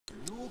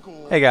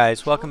Hey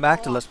guys, welcome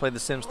back to Let's Play The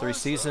Sims 3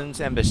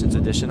 Seasons Ambitions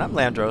Edition. I'm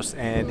Landros,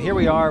 and here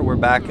we are, we're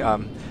back.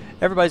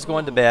 Everybody's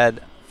going to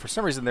bed. For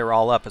some reason they were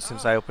all up as soon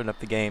as I opened up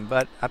the game,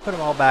 but I put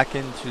them all back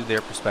into their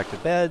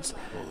respective beds.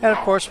 And of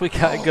course we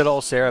got good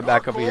old Sarah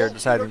back over here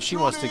deciding she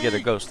wants to get a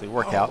ghostly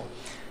workout.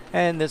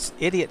 And this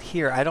idiot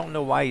here, I don't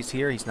know why he's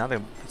here. It's not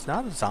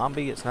a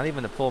zombie, it's not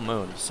even a full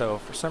moon. So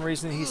for some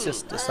reason he's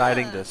just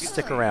deciding to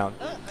stick around.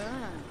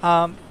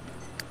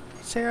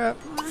 Sarah,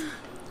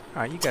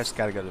 alright, you guys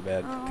gotta go to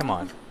bed. Come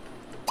on.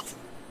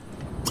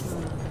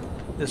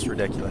 This is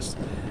ridiculous.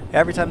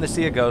 Every time they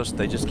see a ghost,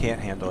 they just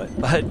can't handle it.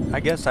 But I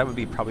guess I would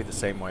be probably the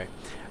same way.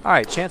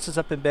 Alright, Chance is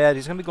up in bed.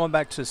 He's going to be going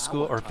back to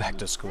school,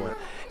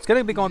 He's going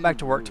to be going back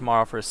to work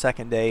tomorrow for his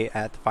second day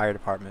at the fire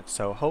department.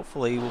 So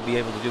hopefully we'll be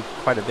able to do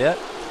quite a bit.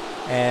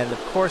 And of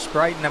course,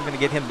 Brighton, I'm going to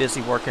get him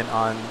busy working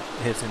on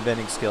his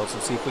inventing skills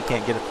and see if we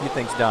can't get a few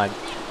things done.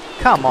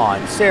 Come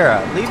on,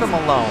 Sarah, leave him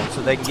alone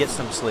so they can get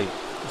some sleep.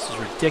 This is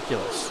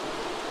ridiculous.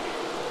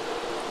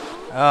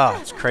 Oh,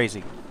 it's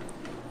crazy.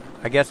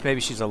 I guess maybe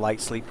she's a light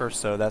sleeper,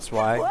 so that's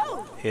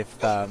why. If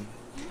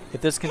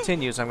this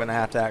continues, I'm going to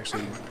have to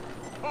actually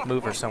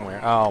move her somewhere.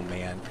 Oh,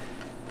 man.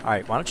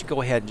 Alright, why don't you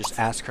go ahead and just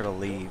ask her to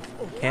leave?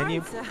 Can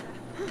you?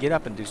 Get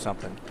up and do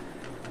something.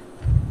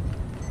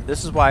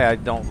 This is why I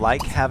don't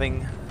like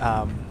having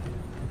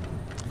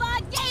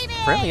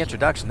friendly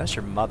introduction. That's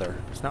your mother.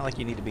 It's not like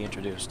you need to be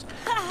introduced.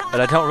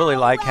 But I don't really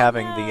like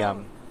having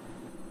the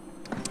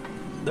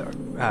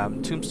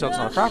tombstones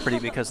on the property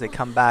because they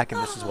come back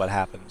and this is what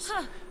happens.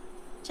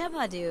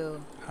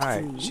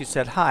 Alright, she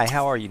said, hi,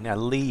 how are you? Now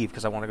leave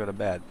because I want to go to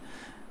bed.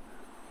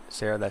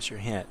 Sarah, that's your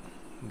hint.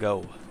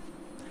 Go.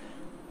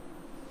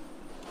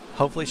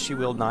 Hopefully she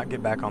will not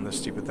get back on this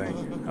stupid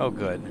thing. Oh,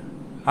 good.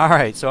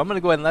 Alright, so I'm going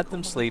to go ahead and let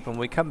them sleep. And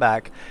when we come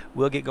back,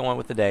 we'll get going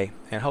with the day.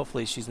 And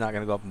hopefully she's not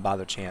going to go up and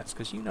bother Chance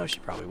because you know she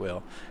probably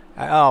will.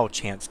 Oh,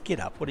 Chance,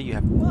 get up. What do you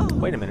have?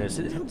 Wait a minute.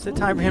 Is it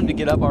time for him to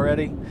get up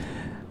already?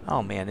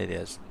 Oh, man, it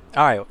is.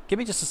 Alright, give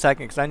me just a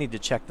second because I need to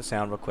check the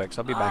sound real quick.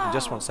 So I'll be back in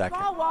just 1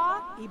 second.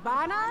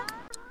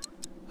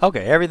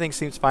 Okay, everything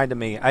seems fine to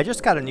me. I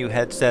just got a new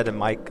headset and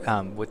mic,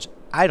 which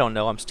I don't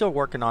know. I'm still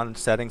working on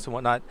settings and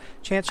whatnot.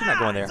 Chance, you're not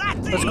going there.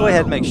 Let's go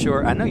ahead and make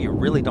sure. I know you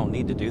really don't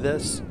need to do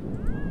this.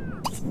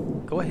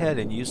 Go ahead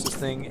and use this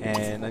thing,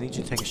 and I need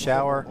you to take a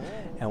shower.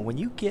 And when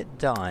you get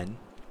done,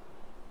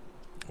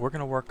 we're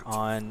going to work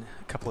on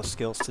a couple of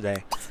skills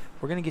today.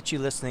 We're going to get you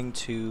listening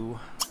to,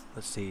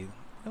 let's see,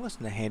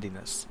 listen to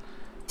handiness.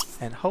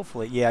 And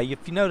hopefully, yeah,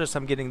 if you notice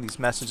I'm getting these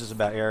messages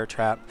about error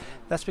trap,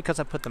 that's because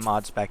I put the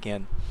mods back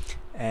in.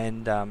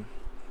 And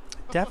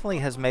definitely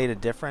has made a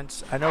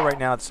difference. I know right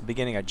now it's the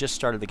beginning, I just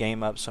started the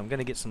game up, so I'm going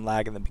to get some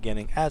lag in the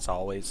beginning, as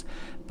always.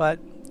 But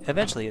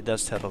eventually it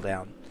does settle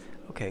down.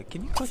 Okay,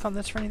 can you click on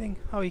this for anything?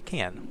 Oh, you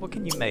can. What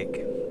can you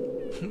make?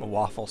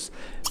 Waffles.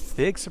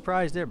 Big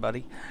surprise there,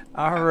 buddy.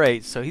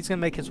 Alright, so he's going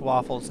to make his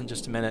waffles in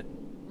just a minute.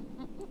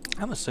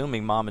 I'm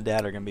assuming Mom and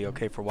Dad are going to be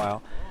okay for a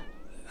while.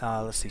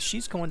 Let's see,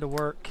 she's going to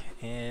work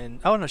and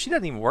oh no, she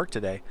doesn't even work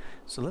today.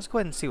 So let's go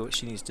ahead and see what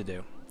she needs to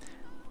do.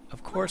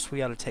 Of course, we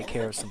got to take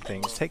care of some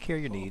things. Take care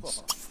of your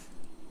needs.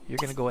 You're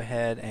going to go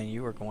ahead and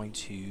you are going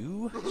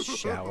to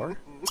shower.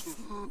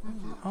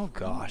 Oh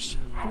gosh,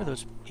 who are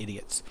those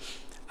idiots?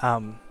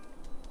 And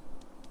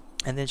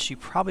then she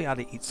probably ought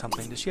to eat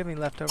something. Does she have any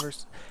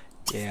leftovers?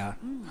 Yeah,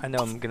 I know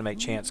I'm going to make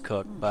Chance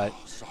cook, but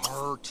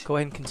go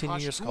ahead and continue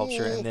your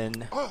sculpture. And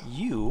then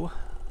you,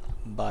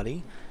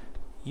 buddy,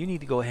 you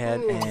need to go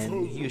ahead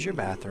and use your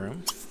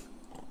bathroom.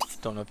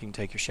 Don't know if you can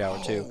take your shower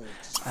too.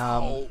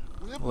 We'll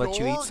let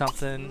you eat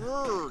something.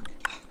 We'll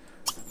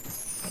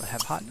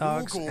have hot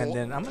dogs, and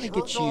then I'm going to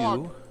get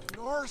you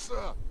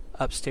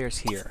upstairs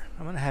here.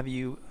 I'm going to have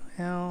you,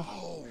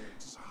 well,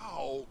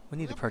 we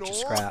need to purchase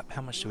scrap.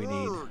 How much do we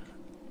need?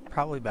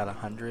 Probably about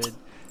 100, and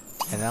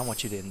then I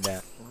want you to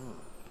invent.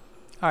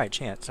 Alright,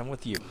 Chance, I'm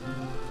with you.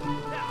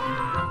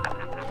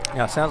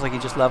 Now, it sounds like he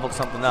just leveled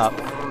something up.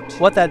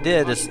 What that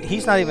did is,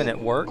 he's not even at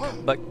work,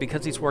 but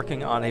because he's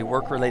working on a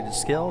work-related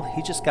skill,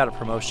 he just got a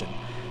promotion.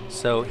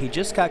 So, he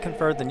just got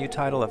conferred the new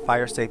title of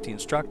Fire Safety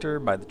Instructor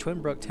by the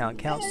Twinbrook Town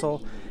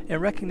Council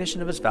in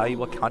recognition of his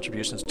valuable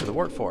contributions to the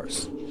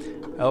workforce.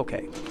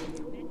 Okay.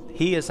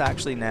 He is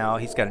actually now,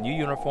 he's got a new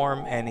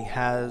uniform, and he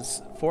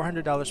has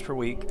 $400 per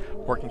week,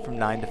 working from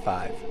 9 to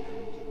 5.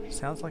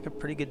 Sounds like a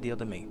pretty good deal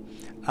to me.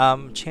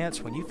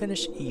 Chance, when you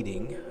finish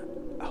eating,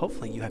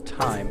 hopefully you have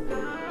time,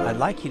 I'd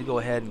like you to go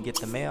ahead and get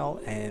the mail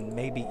and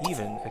maybe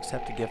even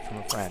accept a gift from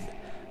a friend.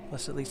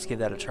 Let's at least give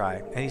that a try.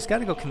 And he's got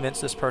to go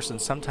convince this person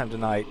sometime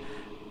tonight.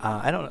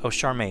 I don't know. Oh,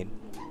 Charmaine.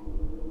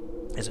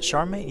 Is it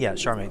Charmaine? Yeah,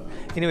 Charmaine.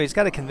 Anyway, he's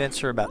got to convince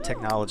her about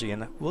technology,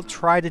 and we'll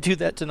try to do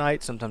that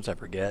tonight. Sometimes I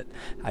forget.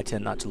 I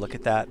tend not to look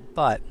at that,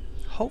 but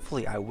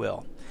hopefully I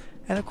will.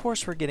 And of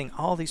course, we're getting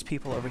all these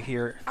people over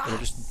here that are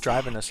just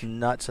driving us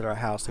nuts at our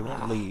house. They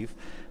won't leave.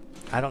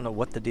 I don't know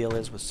what the deal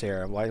is with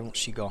Sarah. Why won't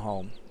she go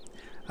home?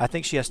 I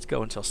think she has to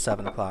go until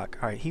 7 o'clock.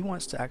 Alright, he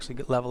wants to actually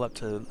level up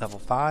to level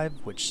 5,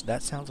 which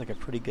that sounds like a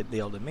pretty good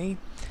deal to me.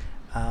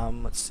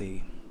 Let's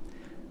see.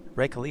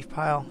 Rake a leaf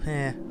pile?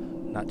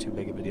 Not too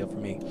big of a deal for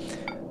me.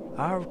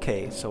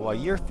 Okay, so while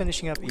you're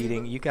finishing up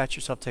eating, you got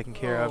yourself taken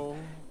care of.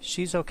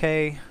 She's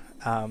okay.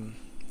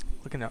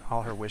 Looking at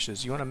all her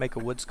wishes. You want to make a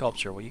wood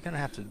sculpture? Well, you're going to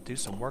have to do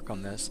some work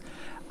on this.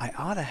 I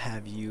ought to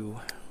have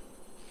you...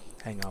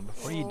 Hang on,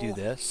 before you do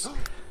this,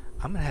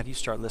 I'm going to have you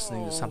start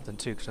listening to something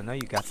too, because I know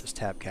you got this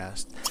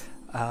tabcast.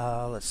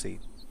 Let's see.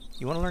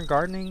 You want to learn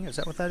gardening? Is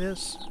that what that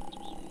is?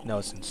 No,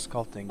 it's in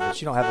sculpting, but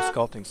you don't have a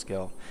sculpting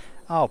skill.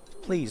 Oh,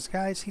 please,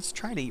 guys, he's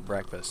trying to eat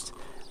breakfast.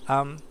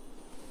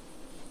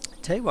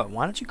 Tell you what,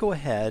 why don't you go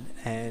ahead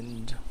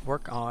and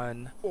work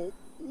on...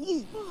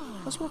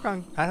 Let's work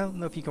on... I don't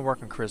know if you can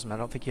work on charisma. I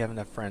don't think you have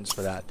enough friends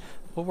for that.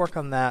 We'll work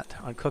on that,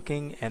 on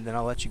cooking, and then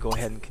I'll let you go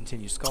ahead and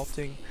continue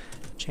sculpting.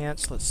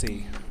 Chance, let's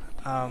see.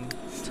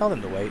 Tell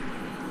them to wait.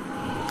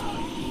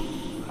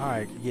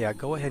 Alright, yeah,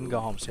 go ahead and go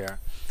home, Sarah.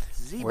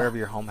 Wherever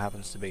your home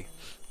happens to be.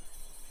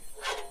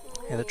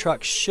 And the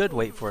truck should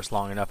wait for us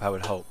long enough, I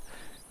would hope.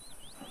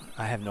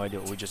 I have no idea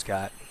what we just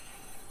got.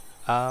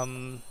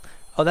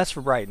 Oh, that's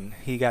for Brighton.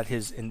 He got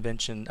his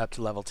invention up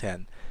to level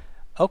 10.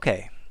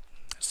 Okay.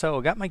 So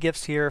I got my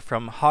gifts here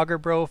from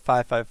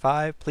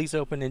Hoggerbro555. Please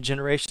open in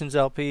Generations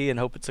LP and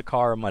hope it's a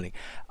car or money.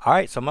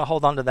 Alright, so I'm going to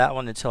hold on to that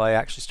one until I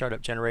actually start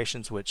up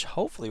Generations, which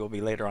hopefully will be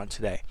later on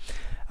today.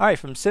 Alright,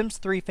 from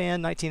Sims3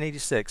 Fan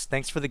 1986.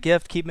 Thanks for the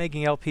gift. Keep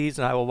making LPs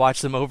and I will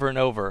watch them over and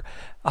over.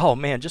 Oh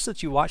man, just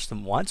that you watched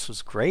them once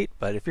was great,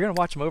 but if you're going to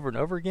watch them over and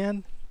over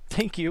again,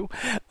 thank you.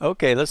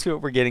 Okay, let's see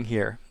what we're getting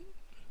here.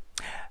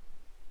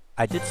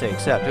 I did say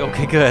accept.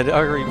 Okay, good.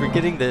 Alright, we're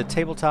getting the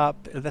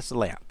tabletop. That's the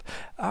lamp.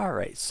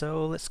 Alright,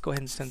 so let's go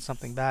ahead and send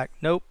something back.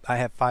 Nope, I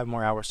have 5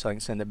 more hours so I can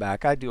send it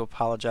back. I do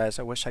apologize.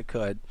 I wish I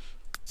could.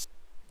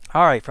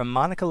 Alright, from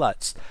Monica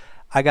Lutz.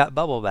 I got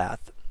Bubble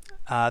Bath.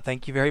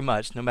 Thank you very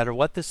much. No matter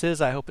what this is,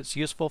 I hope it's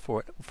useful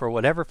for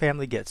whatever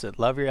family gets it.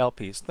 Love your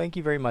LPs. Thank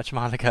you very much,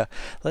 Monica.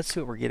 Let's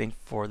see what we're getting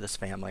for this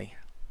family.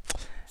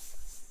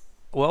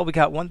 Well, we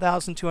got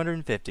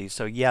 1,250,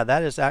 so yeah,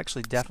 that is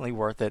actually definitely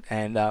worth it.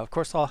 And of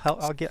course,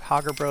 I'll get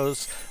Hogger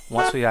Bros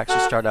once we actually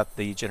start up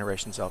the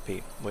Generations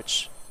LP,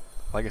 which,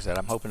 like I said,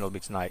 I'm hoping it'll be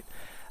tonight.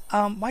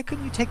 Why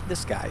couldn't you take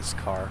this guy's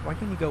car? Why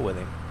couldn't you go with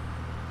him?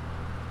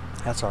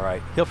 That's all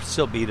right. He'll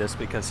still beat us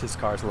because his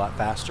car is a lot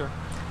faster.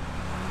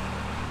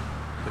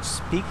 But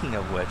speaking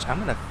of which, I'm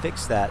going to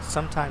fix that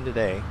sometime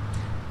today,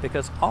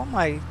 because all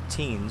my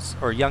teens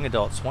or young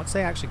adults, once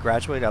they actually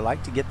graduate, I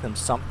like to get them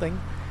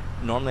something.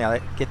 Normally I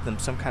get them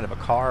some kind of a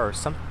car or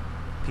some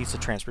piece of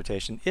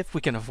transportation if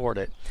we can afford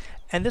it.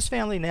 And this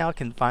family now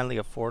can finally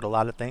afford a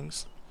lot of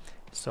things.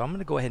 So I'm going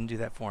to go ahead and do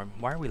that for him.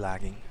 Why are we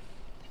lagging?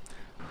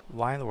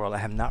 Why in the world?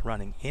 I am not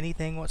running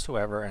anything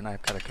whatsoever, and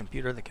I've got a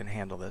computer that can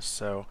handle this.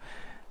 So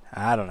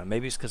I don't know.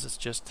 Maybe it's because it's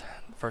just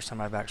the first time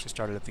I've actually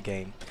started up the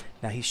game.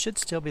 Now he should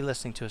still be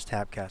listening to his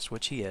tabcast,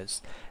 which he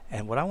is.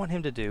 And what I want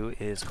him to do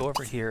is go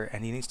over here,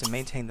 and he needs to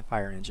maintain the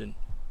fire engine.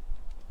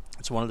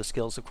 It's one of the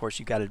skills, of course,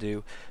 you got to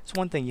do. It's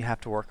one thing you have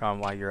to work on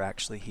while you're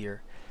actually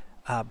here.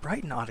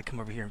 Brighton ought to come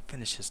over here and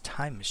finish his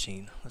time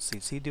machine. Let's see,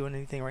 is he doing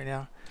anything right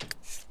now?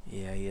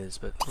 Yeah, he is,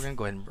 but we're going to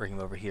go ahead and bring him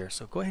over here.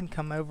 So go ahead and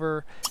come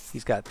over.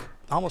 He's got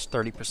almost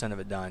 30% of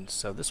it done.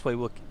 So this way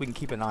we can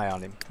keep an eye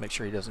on him, make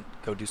sure he doesn't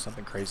go do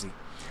something crazy.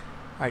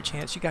 All right,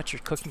 Chance, you got your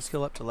cooking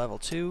skill up to level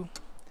 2.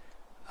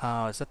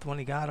 Is that the one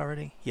he got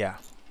already? Yeah.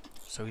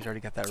 So he's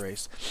already got that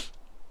raise.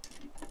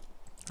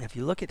 If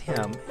you look at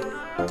him,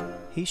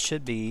 he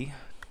should be...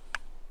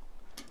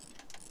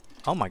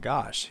 Oh my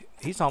gosh,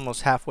 he's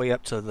almost halfway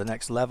up to the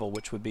next level,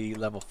 which would be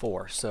level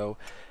 4. So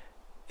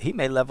he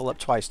may level up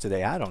twice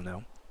today, I don't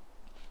know.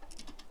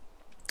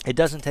 It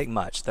doesn't take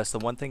much. That's the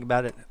one thing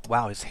about it.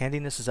 Wow, his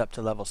handiness is up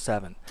to level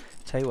 7.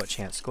 Tell you what,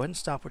 Chance, go ahead and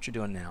stop what you're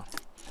doing now,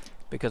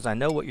 because I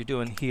know what you're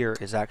doing here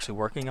is actually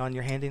working on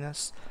your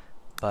handiness,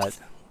 but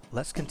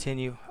let's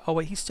continue. Oh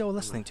wait, he's still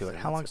listening to it.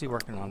 How long is he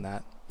working on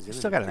that? He's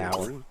still got an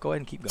hour. Go ahead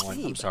and keep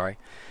going. I'm sorry.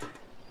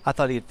 I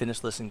thought he had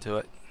finished listening to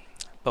it.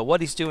 But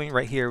what he's doing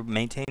right here,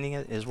 maintaining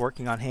it, is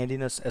working on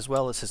handiness as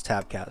well as his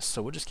tabcast.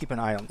 So we'll just keep an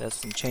eye on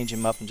this and change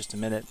him up in just a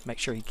minute. Make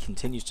sure he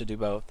continues to do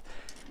both.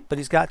 But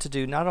he's got to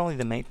do not only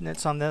the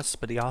maintenance on this,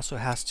 but he also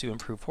has to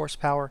improve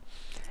horsepower.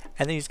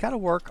 And then he's got to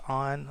work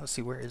on, let's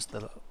see,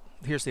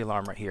 here's the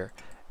alarm right here.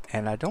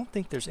 And I don't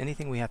think there's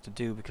anything we have to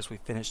do because we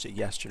finished it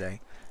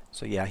yesterday.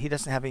 So yeah, he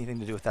doesn't have anything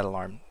to do with that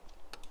alarm.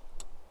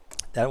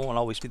 That won't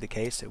always be the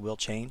case. It will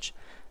change.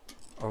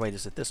 Or wait,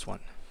 is it this one?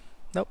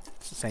 Nope,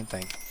 it's the same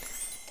thing.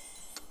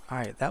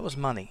 Alright, that was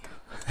money.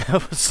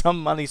 That was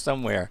some money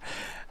somewhere.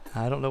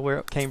 I don't know where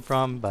it came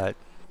from, but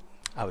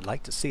I would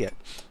like to see it.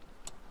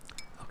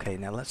 Okay,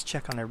 now let's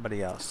check on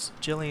everybody else.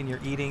 Gillian, you're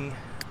eating.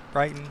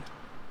 Brighton,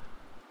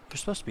 you're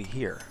supposed to be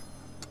here.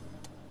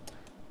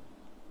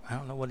 I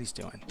don't know what he's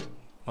doing.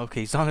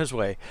 Okay, he's on his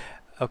way.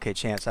 Okay,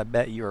 Chance, I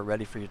bet you are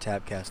ready for your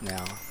tabcast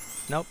now.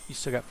 Nope, you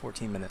still got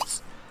 14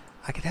 minutes.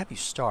 I could have you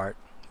start.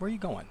 Where are you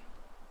going?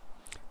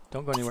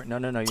 Don't go anywhere. No,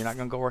 no, no, you're not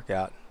going to go work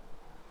out.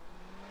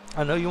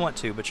 I know you want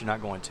to, but you're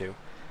not going to.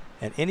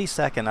 And any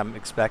second, I'm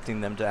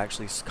expecting them to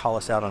actually call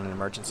us out on an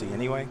emergency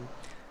anyway.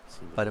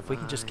 But if we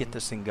can just get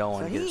this thing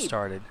going and get it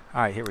started.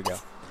 All right, here we go.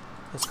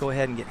 Let's go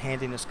ahead and get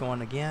handiness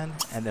going again,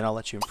 and then I'll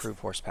let you improve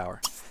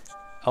horsepower.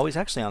 Oh, he's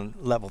actually on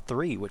level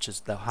 3, which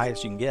is the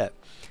highest you can get.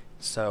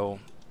 So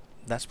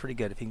that's pretty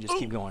good if you can just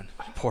keep going.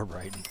 Poor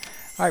Brighton.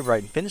 All right,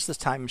 Brighton, finish this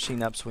time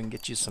machine up so we can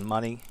get you some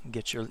money,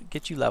 get you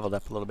leveled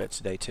up a little bit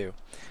today too.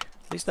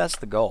 At least that's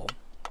the goal.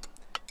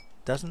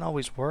 Doesn't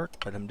always work,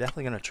 but I'm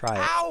definitely going to try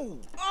it. Ow!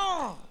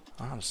 Oh,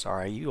 I'm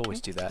sorry. You always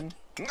do that.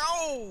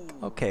 No!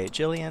 Okay,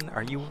 Gillian,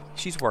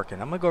 she's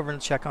working. I'm going to go over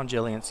and check on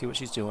Gillian, see what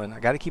she's doing. I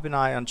got to keep an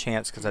eye on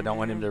Chance because I don't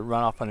want him to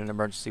run off on an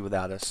emergency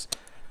without us.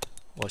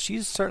 Well,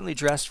 she's certainly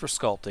dressed for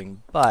sculpting,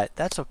 but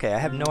that's okay. I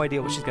have no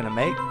idea what she's going to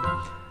make.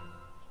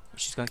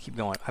 She's going to keep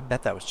going. I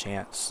bet that was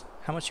Chance.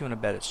 How much you want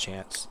to bet it's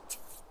Chance?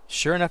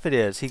 Sure enough it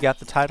is. He got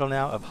the title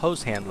now of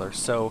hose handler,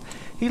 so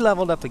he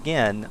leveled up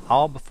again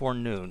all before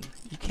noon.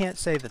 You can't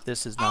say that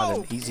this is not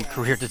an easy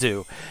career to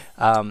do.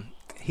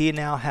 He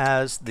now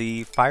has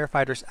the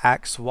firefighter's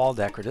axe wall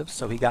decorative,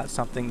 so he got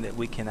something that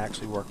we can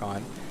actually work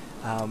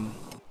on.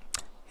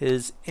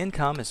 His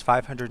income is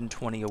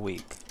 $520 a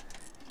week.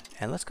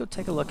 And let's go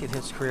take a look at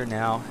his career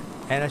now,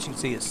 and as you can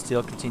see it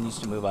still continues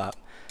to move up.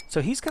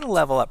 So he's going to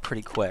level up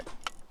pretty quick.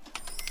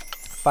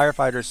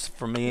 Firefighters,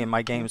 for me in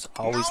my games,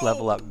 always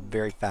level up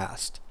very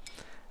fast.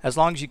 As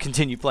long as you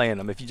continue playing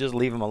them. If you just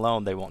leave them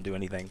alone, they won't do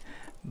anything.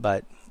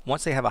 But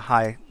once they have a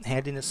high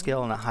handiness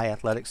skill and a high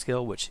athletic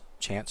skill, which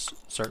Chance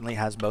certainly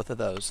has both of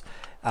those,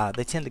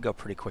 they tend to go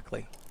pretty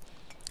quickly.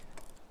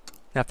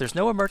 Now, if there's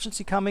no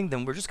emergency coming,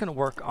 then we're just going to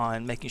work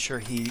on making sure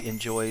he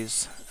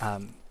enjoys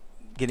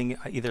getting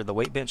either the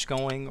weight bench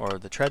going or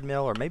the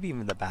treadmill or maybe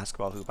even the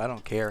basketball hoop. I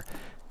don't care.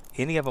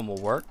 Any of them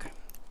will work,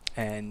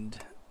 and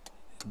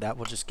that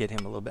will just get him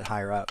a little bit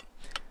higher up.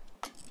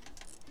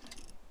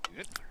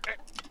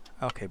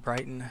 Okay,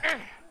 Brighton,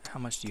 how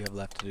much do you have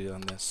left to do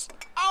on this?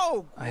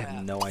 Oh, I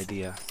have no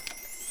idea.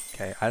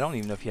 Okay, I don't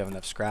even know if you have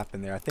enough scrap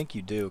in there. I think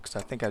you do, because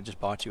I think I just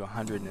bought you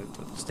 100 and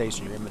it stays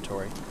in your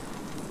inventory.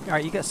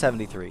 Alright, you got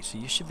 73, so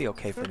you should be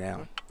okay for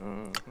now.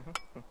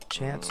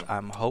 Chance,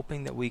 I'm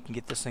hoping that we can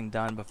get this thing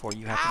done before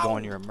you have to go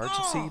on your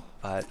emergency,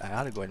 but I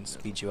ought to go ahead and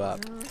speed you up.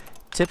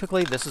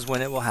 Typically, this is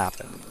when it will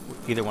happen.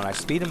 Either when I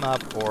speed him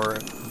up or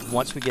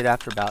once we get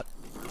after about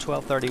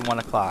 12:30, 1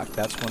 o'clock.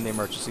 That's when the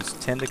emergencies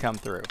tend to come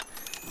through.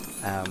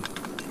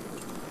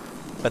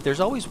 But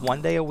there's always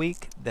one day a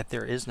week that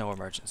there is no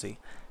emergency.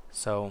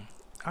 So,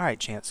 alright,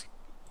 Chance.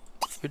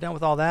 You're done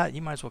with all that.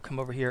 You might as well come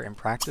over here and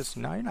practice.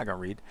 No, you're not going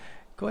to read.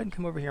 Go ahead and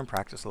come over here and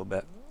practice a little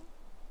bit.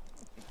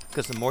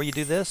 Because the more you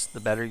do this, the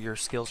better your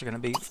skills are going to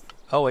be.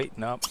 Oh, wait.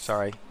 Nope.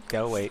 Sorry. You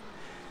got to wait.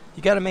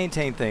 You got to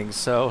maintain things.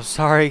 So,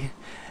 sorry.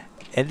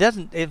 It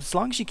doesn't, as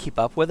long as you keep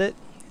up with it,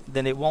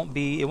 then it won't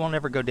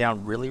ever go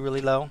down really,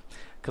 really low.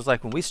 Because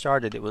like when we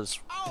started, it was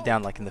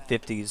down like in the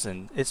 50s,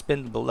 and it's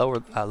been lower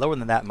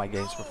than that in my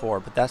games before,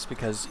 but that's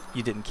because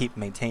you didn't keep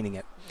maintaining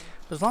it.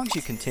 But as long as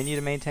you continue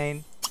to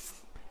maintain,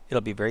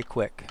 it'll be very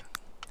quick.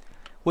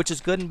 Which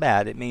is good and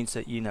bad. It means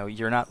that, you know,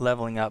 you're not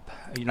leveling up,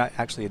 you're not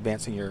actually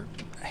advancing your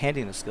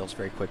handiness skills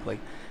very quickly.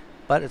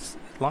 But as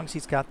long as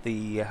he's got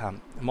the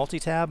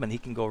multi-tab and he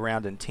can go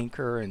around and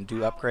tinker and do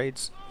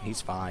upgrades,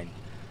 he's fine.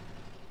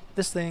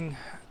 This thing,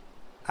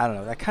 I don't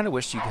know, I kind of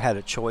wish you had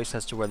a choice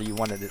as to whether you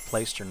wanted it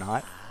placed or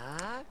not.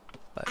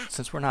 But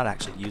since we're not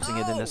actually using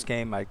it in this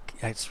game,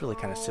 it's really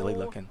kind of silly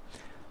looking.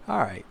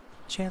 Alright,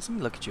 Chance, let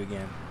me look at you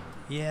again.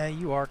 Yeah,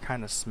 you are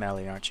kind of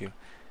smelly, aren't you?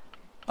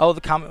 Oh,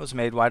 the comment was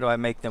made, why do I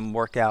make them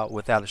work out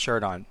without a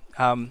shirt on?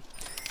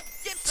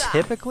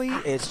 Typically,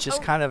 it's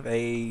just kind of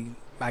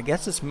I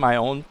guess it's my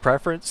own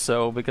preference,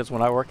 so because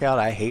when I work out,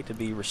 I hate to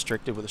be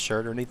restricted with a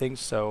shirt or anything,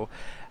 so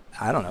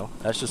I don't know.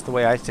 That's just the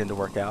way I tend to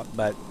work out,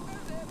 but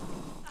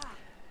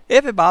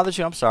if it bothers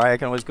you, I'm sorry. I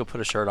can always go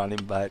put a shirt on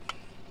him, but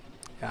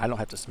I don't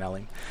have to smell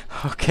him.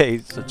 Okay,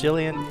 so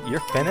Gillian, you're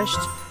finished.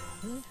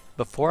 I'm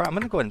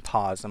going to go ahead and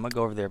pause. I'm going to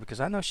go over there because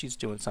I know she's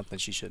doing something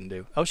she shouldn't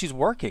do. Oh, she's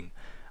working.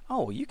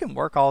 Oh, you can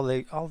work all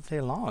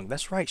day long.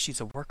 That's right.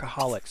 She's a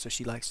workaholic, so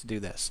she likes to do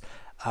this.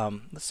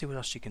 Let's see what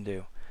else she can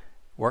do.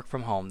 Work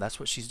from home. That's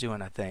what she's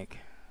doing, I think.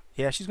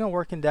 Yeah, she's going to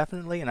work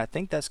indefinitely, and I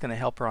think that's going to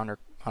help her on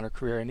her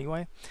career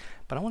anyway.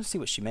 But I want to see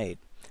what she made.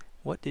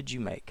 What did you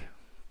make?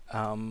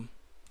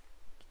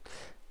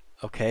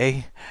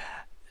 Okay.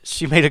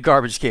 She made a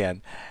garbage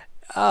can.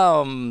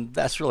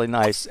 That's really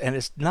nice, and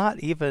it's not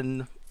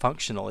even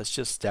functional. It's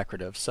just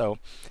decorative. So,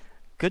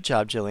 good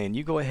job, Gillian.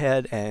 You go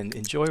ahead and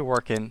enjoy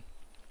working.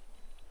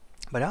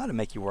 But I ought to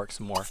make you work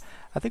some more.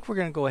 I think we're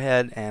going to go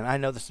ahead, and I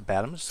know this is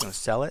bad. I'm just going to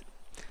sell it,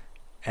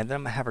 and then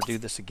I'm going to have her do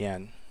this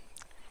again.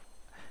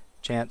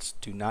 Chance,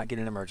 do not get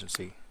an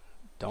emergency.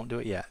 Don't do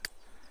it yet.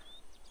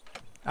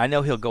 I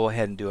know he'll go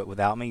ahead and do it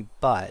without me,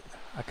 but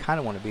I kind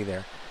of want to be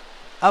there.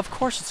 Of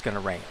course it's going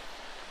to rain.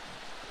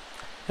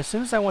 As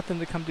soon as I want them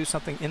to come do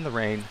something in the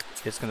rain,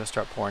 it's going to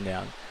start pouring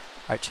down.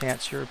 All right,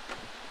 Chance, you're...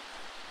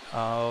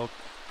 Oh,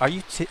 are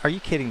you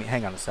kidding me?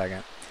 Hang on a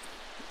second.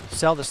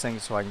 Sell this thing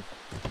so I can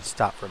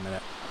stop for a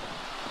minute.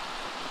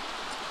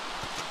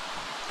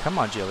 Come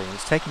on, Gillian.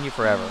 It's taking you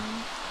forever.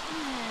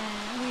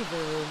 We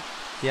will.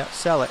 Yep,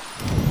 sell it.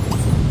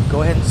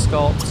 Go ahead and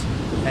sculpt,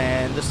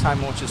 and this time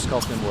I want you to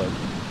sculpt in wood.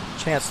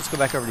 Chance, let's go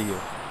back over to you.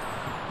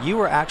 You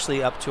were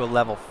actually up to a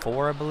level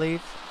 4, I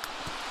believe,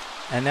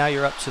 and now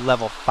you're up to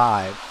level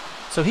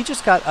 5. So he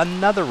just got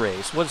another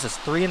raise. What is this,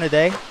 3 in a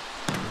day?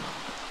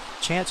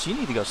 Chance, you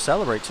need to go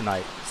celebrate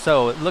tonight.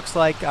 So it looks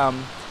like,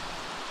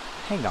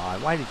 hang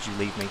on, why did you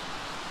leave me?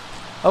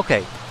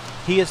 Okay,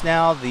 he is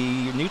now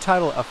the new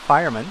title of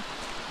fireman.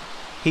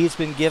 He's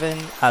been given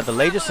the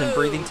latest in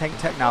breathing tank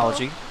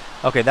technology.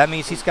 Okay, that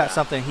means he's got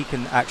something he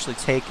can actually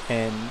take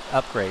and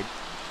upgrade.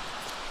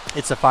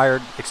 It's a fire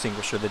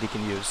extinguisher that he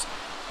can use.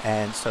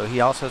 And so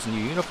he also has a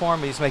new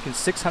uniform. He's making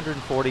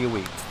 $640 a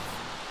week.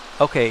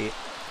 Okay,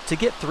 to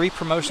get 3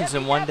 promotions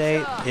in one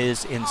day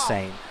is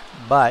insane.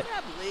 But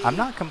I'm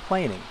not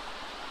complaining.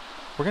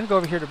 We're going to go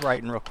over here to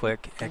Brighton real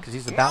quick because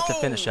he's about to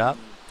finish up.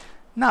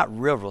 Not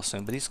real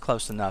soon, but he's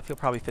close enough. He'll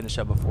probably finish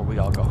up before we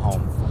all go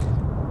home.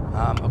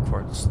 Of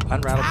course,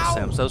 unrattle the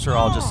sims. Those are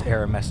all just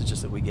error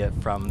messages that we get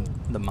from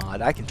the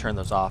mod. I can turn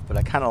those off, but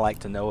I kind of like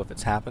to know if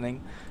it's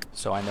happening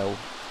so I know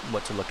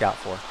what to look out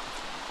for.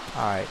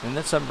 Alright, and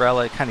this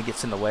umbrella kind of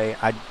gets in the way.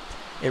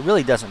 It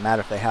really doesn't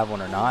matter if they have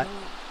one or not.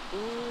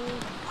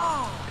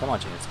 Come on,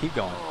 Chance, keep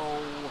going.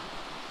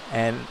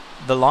 And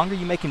the longer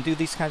you make him do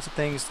these kinds of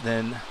things,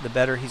 then the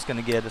better he's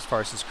going to get as far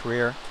as his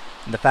career.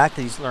 And the fact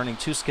that he's learning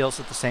 2 skills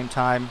at the same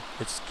time,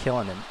 it's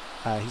killing him.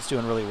 He's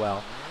doing really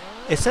well.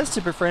 It says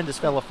to befriend his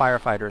fellow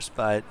firefighters,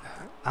 but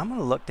I'm going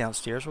to look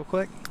downstairs real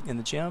quick in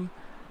the gym.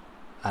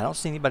 I don't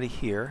see anybody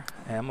here,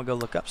 and I'm going to go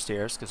look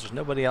upstairs because there's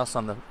nobody else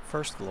on the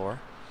 1st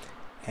floor.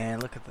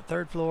 And look at the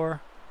 3rd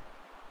floor.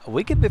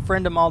 We could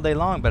befriend them all day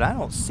long, but I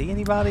don't see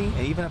anybody,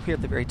 and even up here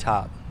at the very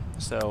top.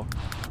 So,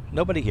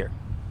 nobody here.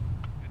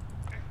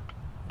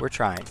 We're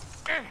trying.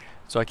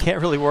 So I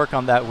can't really work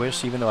on that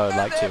wish, even though I would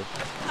like to.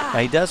 Now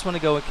he does want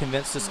to go and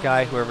convince this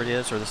guy, whoever it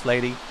is, or this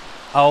lady.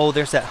 Oh,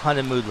 there's that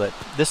hunted moodlet.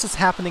 This is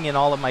happening in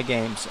all of my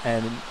games,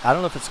 and I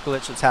don't know if it's a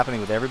glitch that's happening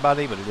with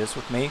everybody, but it is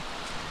with me.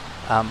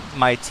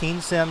 My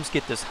teen sims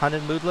get this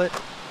hunted moodlet,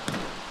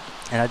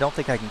 and I don't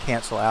think I can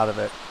cancel out of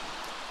it.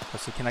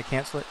 Let's see, can I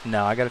cancel it?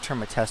 No, I got to turn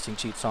my testing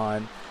cheats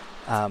on,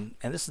 and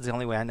this is the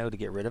only way I know to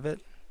get rid of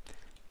it.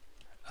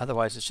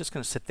 Otherwise, it's just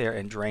going to sit there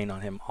and drain on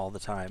him all the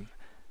time.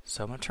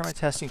 So I'm going to turn my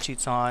testing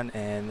cheats on,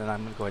 and then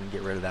I'm going to go ahead and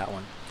get rid of that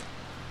one.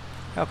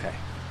 Okay,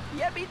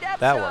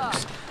 that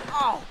works.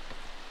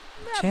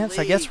 Chance,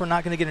 I guess we're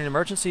not going to get an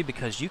emergency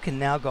because you can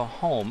now go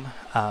home,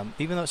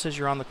 even though it says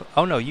you're on the.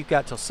 Oh no, you've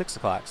got till 6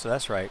 o'clock, so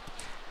that's right.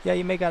 Yeah,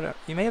 you may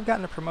have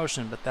gotten a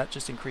promotion, but that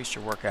just increased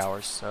your work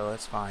hours, so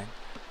that's fine.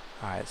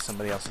 All right,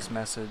 somebody else's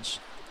message.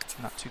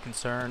 Not too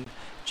concerned.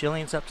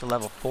 Gillian's up to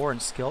level 4 in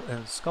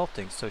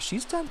sculpting, so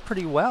she's done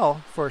pretty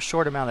well for a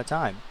short amount of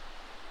time.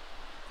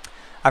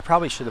 I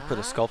probably should have put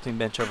a sculpting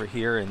bench over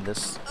here in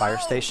this fire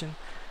station.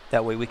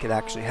 That way we could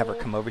actually have her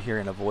come over here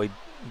and avoid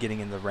getting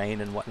in the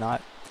rain and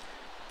whatnot.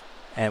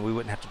 And we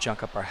wouldn't have to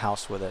junk up our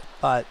house with it.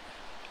 But,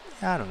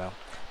 I don't know.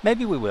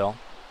 Maybe we will,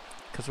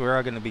 because we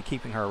are going to be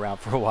keeping her around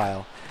for a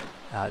while.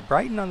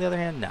 Brighton, on the other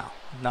hand, no,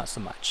 not so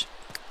much.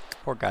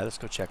 Poor guy, let's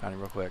go check on him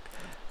real quick.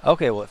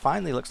 Okay, well, it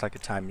finally looks like a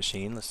time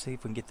machine. Let's see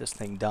if we can get this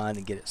thing done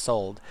and get it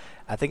sold.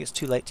 I think it's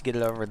too late to get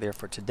it over there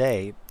for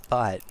today,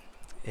 but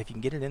if you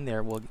can get it in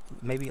there, we'll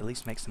maybe at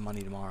least make some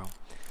money tomorrow.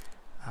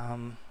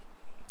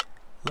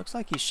 Looks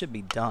like he should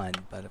be done,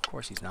 but of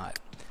course he's not.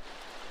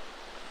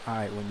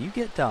 Alright, when you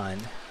get done,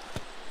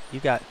 you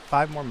got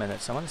 5 more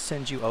minutes. I'm going to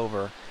send you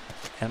over,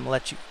 and I'm going to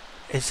let you...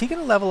 Is he going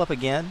to level up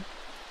again?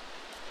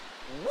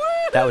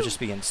 That would just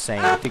be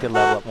insane if he could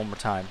level up one more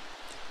time.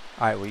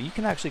 Alright, well, you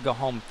can actually go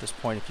home at this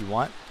point if you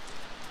want,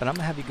 but I'm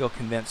going to have you go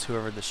convince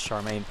whoever this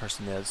Charmaine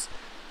person is,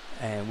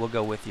 and we'll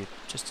go with you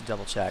just to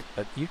double check.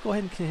 But you go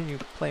ahead and continue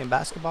playing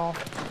basketball,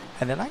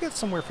 and then I got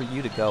somewhere for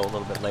you to go a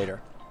little bit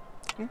later.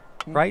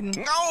 Brighton?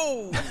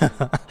 No!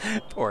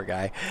 Poor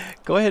guy.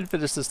 Go ahead and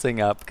finish this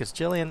thing up, because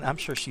Gillian, I'm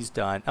sure she's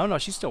done. Oh, no,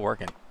 she's still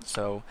working.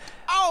 So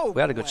we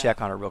got to go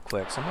check on her real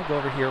quick. So I'm going to go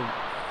over here.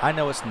 I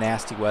know it's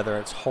nasty weather.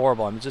 It's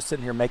horrible. I'm just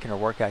sitting here making her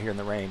work out here in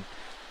the rain.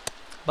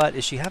 But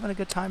is she having a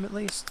good time at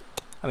least?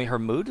 I mean, her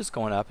mood is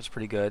going up. It's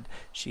pretty good.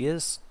 She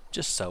is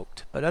just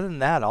soaked. But other than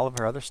that, all of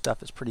her other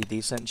stuff is pretty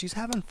decent. She's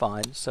having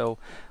fun, so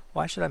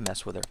why should I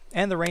mess with her?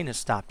 And the rain has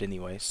stopped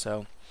anyway,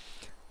 so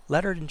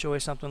let her enjoy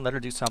something. Let her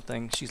do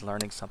something. She's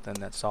learning something.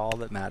 That's all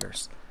that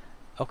matters.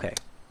 Okay.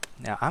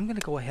 Now, I'm going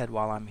to go ahead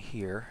while I'm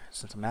here,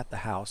 since I'm at the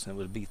house, and it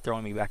would be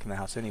throwing me back in the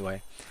house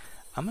anyway.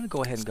 I'm going to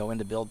go ahead and go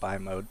into build buy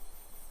mode.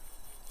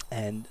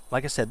 And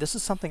like I said, this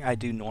is something I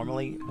do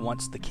normally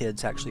once the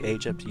kids actually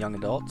age up to young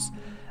adults.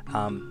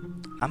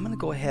 I'm going to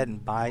go ahead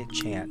and buy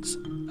Chance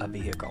a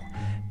vehicle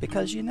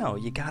because, you know,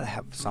 you got to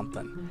have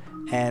something.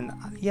 And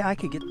yeah, I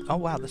could get, oh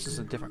wow, this is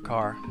a different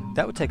car.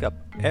 That would take up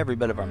every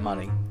bit of our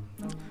money.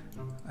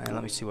 And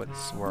let me see what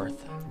it's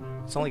worth.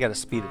 It's only got a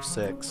speed of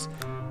 6.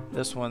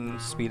 This one,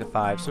 speed of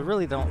 5. So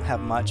really don't have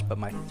much, but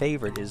my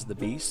favorite is the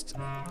Beast.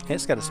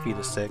 It's got a speed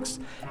of 6,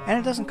 and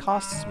it doesn't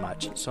cost as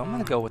much. So I'm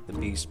going to go with the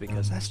Beast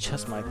because that's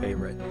just my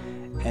favorite.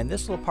 And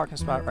this little parking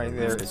spot right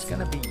there is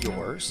going to be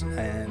yours.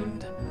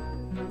 And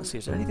Let's see,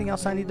 is there anything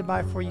else I need to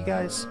buy for you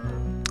guys?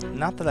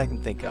 Not that I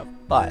can think of,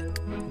 but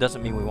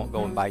doesn't mean we won't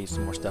go and buy you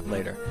some more stuff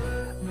later.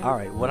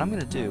 Alright, what I'm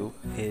going to do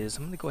is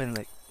I'm going to go ahead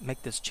and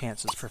make this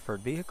Chance's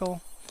preferred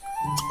vehicle.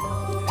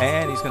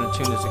 And he's going to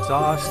tune his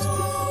exhaust.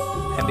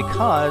 And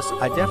because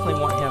I definitely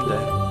want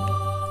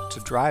him to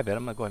drive it,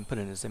 I'm going to go ahead and put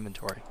it in his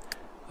inventory.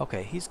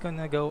 Okay, he's going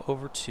to go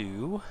over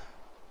to...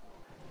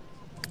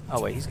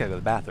 Oh wait, he's got to go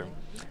to the bathroom.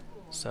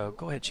 So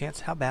go ahead,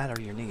 Chance. How bad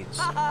are your knees?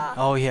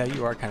 Oh yeah,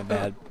 you are kind of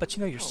bad. But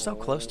you know, you're so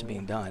close to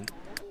being done.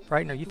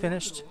 Brighton, are you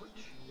finished?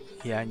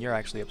 Yeah, and you're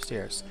actually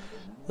upstairs.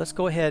 Let's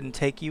go ahead and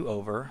take you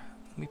over.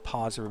 Let me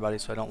pause everybody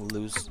so I don't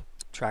lose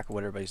track of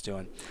what everybody's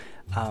doing.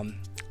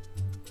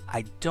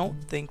 I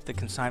don't think the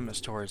consignment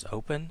store is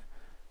open.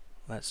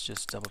 Let's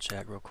just double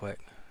check real quick.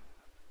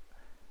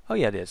 Oh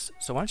yeah, it is.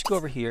 So why don't you go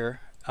over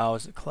here. Oh,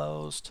 is it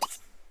closed?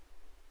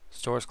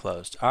 Store's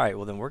closed. Alright,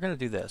 well then we're going to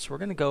do this. We're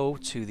going to go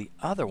to the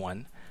other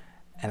one,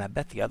 and I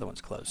bet the other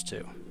one's closed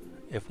too.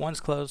 If one's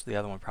closed, the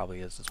other one probably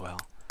is as well.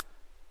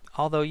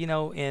 Although, you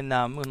know, in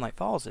Moonlight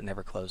Falls it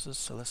never closes,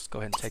 so let's go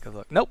ahead and take a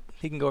look. Nope,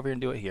 he can go over here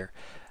and do it here.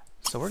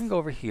 So we're going to go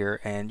over here,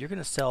 and you're going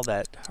to sell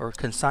that, or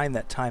consign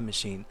that time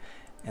machine,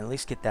 and at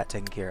least get that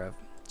taken care of.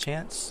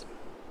 Chance,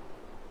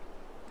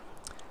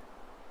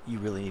 you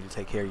really need to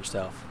take care of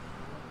yourself.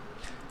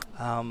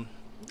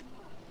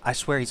 I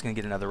swear he's going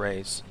to get another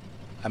raise.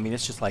 I mean,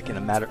 it's just like in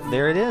a matter...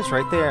 There it is,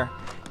 right there.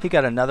 He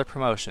got another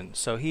promotion.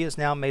 So he has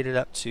now made it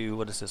up to,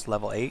 what is this,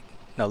 level 8?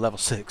 No, level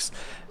 6.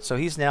 So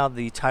he's now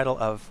the title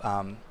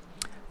of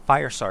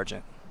Fire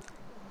Sergeant.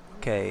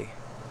 Okay.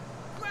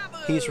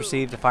 He's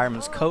received a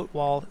fireman's coat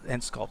wall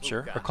and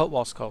sculpture, or coat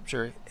wall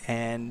sculpture,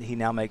 and he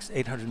now makes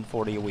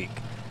 $840 a week.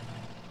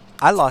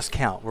 I lost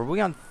count. Were we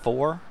on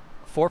four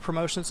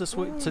promotions this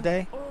week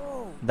today?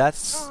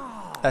 That's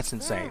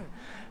insane.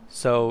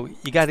 So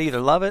you got to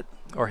either love it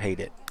or hate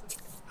it.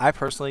 I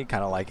personally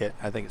kind of like it.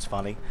 I think it's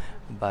funny,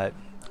 but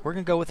we're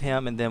gonna go with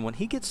him, and then when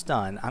he gets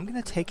done, I'm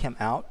gonna take him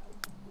out.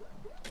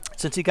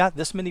 Since he got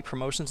this many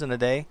promotions in a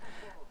day,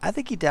 I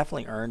think he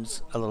definitely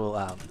earns a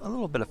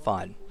little bit of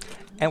fun.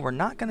 And we're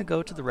not gonna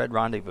go to the Red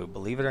Rendezvous,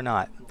 believe it or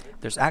not.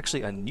 There's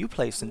actually a new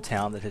place in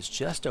town that has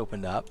just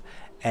opened up,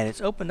 and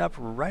it's opened up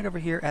right over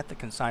here at the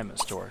consignment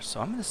store. So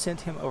I'm gonna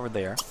send him over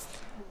there,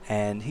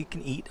 and he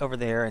can eat over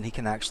there, and he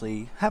can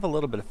actually have a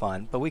little bit of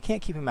fun. But we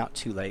can't keep him out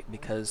too late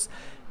because,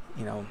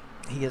 you know,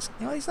 he's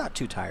not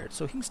too tired,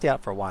 so he can stay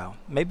out for a while.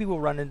 Maybe we'll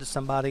run into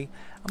somebody.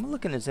 I'm gonna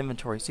look in his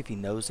inventory, see if he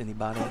knows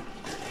anybody.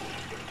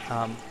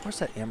 Where's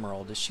that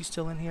Emerald? Is she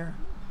still in here?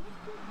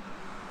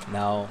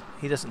 No,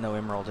 he doesn't know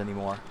Emerald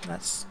anymore.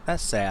 That's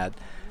sad.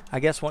 I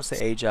guess once they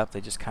age up,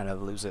 they just kind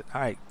of lose it. All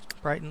right,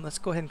 Brighton, let's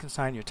go ahead and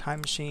consign your time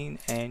machine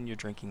and your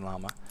drinking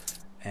llama,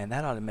 and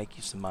that ought to make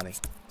you some money.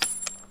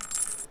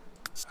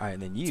 All right,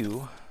 and then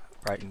you,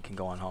 Brighton, can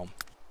go on home.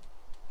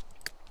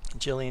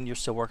 Gillian, you're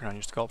still working on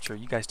your sculpture.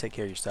 You guys take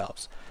care of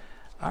yourselves.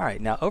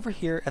 Alright, now over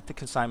here at the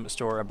consignment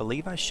store, I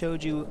believe I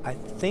showed you, I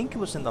think it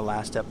was in the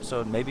last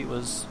episode, maybe it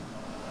was...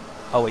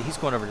 Oh wait, he's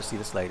going over to see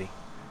this lady.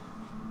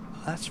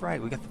 That's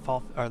right, we got the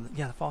fall,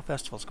 the fall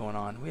festival's going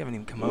on. We haven't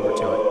even come over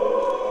to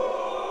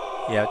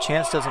it. Yeah,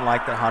 Chance doesn't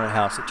like that haunted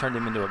house. It turned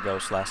him into a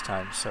ghost last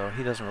time, so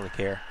he doesn't really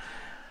care.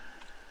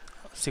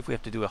 Let's see if we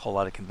have to do a whole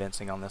lot of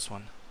convincing on this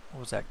one.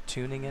 What was that,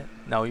 tuning it?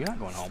 No, you're not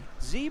going home.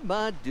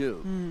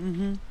 Zibadu.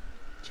 Mm-hmm.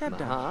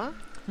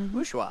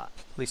 Bushwa.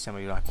 At least tell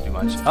me you don't have to do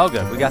much. Oh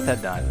good, we got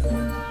that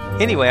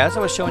done. Anyway, as I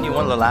was showing you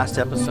one of the last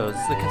episodes,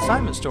 the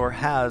consignment store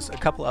has a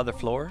couple other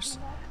floors.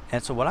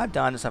 And so what I've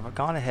done is I've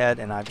gone ahead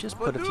and I've just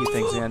put a few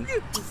things in.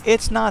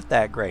 It's not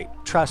that great,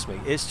 trust me.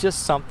 It's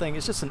just something,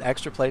 it's just an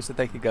extra place that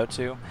they could go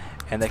to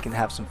and they can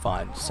have some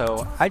fun.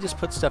 So I just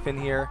put stuff in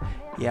here.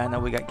 Yeah, I know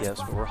we got gifts,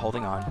 but we're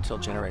holding on until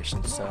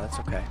Generations, so that's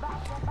okay.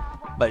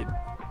 But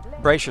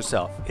brace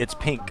yourself, it's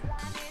pink.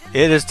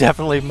 It is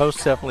definitely,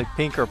 most definitely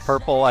pink or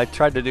purple. I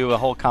tried to do a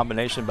whole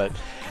combination, but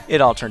it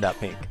all turned out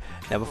pink.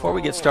 Now before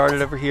we get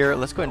started over here,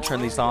 let's go ahead and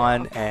turn these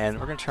on, and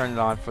we're going to turn it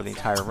on for the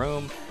entire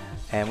room.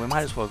 And we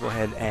might as well go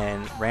ahead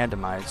and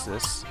randomize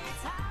this.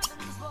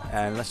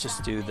 And let's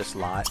just do this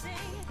lot. So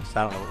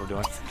I don't know what we're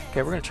doing.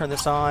 Okay, we're going to turn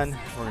this on.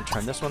 We're going to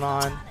turn this one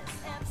on.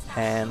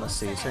 And let's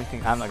see, is there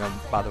anything? I'm not going to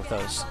bother with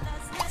those.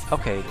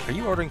 Okay, are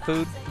you ordering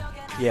food?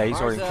 Yeah, he's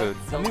ordering food.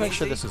 Let me make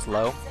sure this is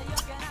low.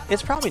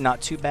 It's probably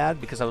not too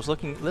bad because I was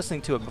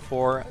listening to it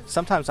before.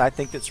 Sometimes I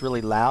think it's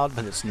really loud,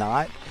 but it's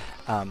not.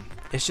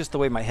 It's just the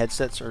way my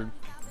headsets are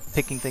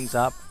picking things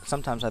up.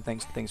 Sometimes I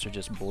think things are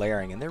just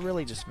blaring, and they're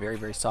really just very,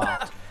 very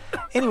soft.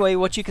 Anyway,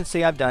 what you can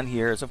see I've done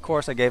here is, of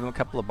course, I gave them a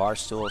couple of bar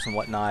stools and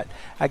whatnot.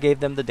 I gave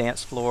them the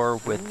dance floor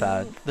with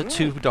the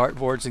 2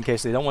 dartboards in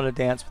case they don't want to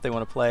dance, but they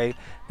want to play.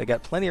 They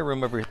got plenty of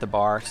room over here at the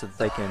bar so that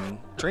they can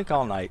drink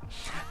all night.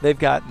 They've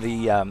got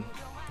the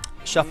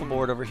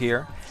shuffleboard over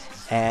here.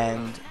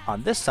 And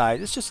on this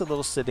side, it's just a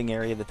little sitting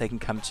area that they can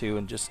come to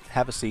and just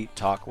have a seat,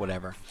 talk,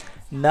 whatever.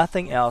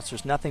 Nothing else.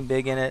 There's nothing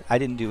big in it. I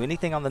didn't do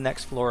anything on the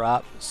next floor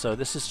up, so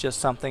this is just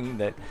something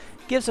that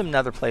gives them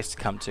another place to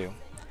come to.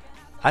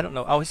 I don't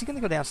know. Oh, is he going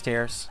to go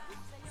downstairs?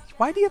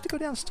 Why do you have to go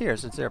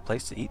downstairs? Is there a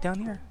place to eat down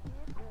here?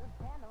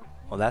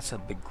 Well, that's a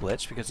big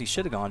glitch because he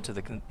should have gone to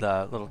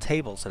the little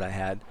tables that I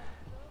had.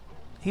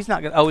 He's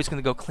not gonna. Oh, he's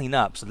gonna go clean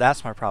up. So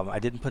that's my problem. I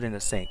didn't put in a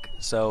sink.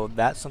 So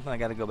that's something I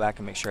got to go back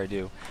and make sure I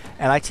do.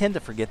 And I tend to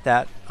forget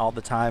that all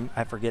the time.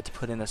 I forget to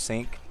put in a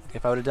sink.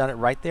 If I would have done it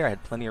right there, I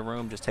had plenty of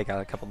room. Just take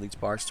out a couple of these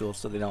bar stools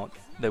so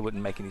they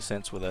wouldn't make any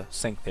sense with a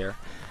sink there.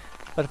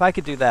 But if I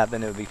could do that,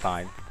 then it would be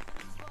fine.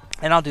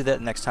 And I'll do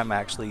that next time I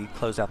actually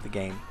close out the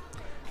game.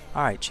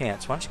 All right,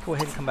 Chance, why don't you go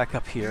ahead and come back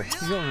up here?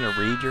 You don't need to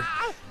read.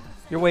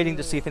 You're waiting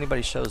to see if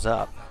anybody shows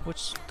up,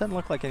 which doesn't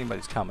look like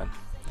anybody's coming.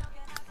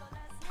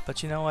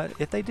 But you know what?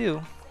 If they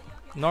do,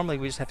 normally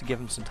we just have to give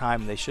them some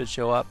time and they should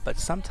show up. But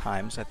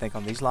sometimes, I think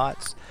on these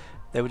lots,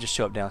 they would just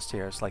show up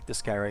downstairs, like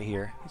this guy right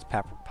here. He's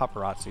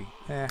paparazzi.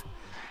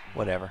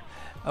 Whatever.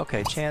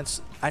 Okay,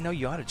 Chance, I know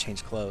you ought to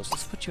change clothes.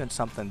 Let's put you in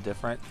something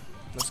different.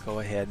 Let's go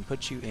ahead and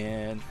put you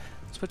in.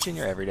 Let's put you in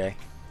your everyday.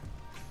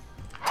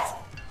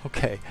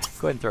 Okay,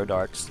 go ahead and throw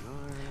darts.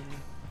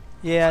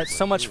 Yeah, it's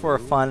so much for a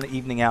fun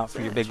evening out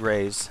for your big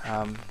raise.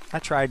 I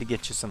tried to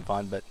get you some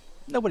fun, but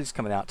nobody's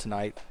coming out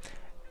tonight.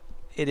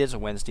 It is a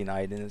Wednesday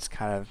night, and it's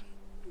kind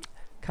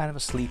of a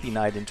sleepy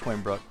night in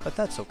Twinbrook, but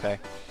that's okay.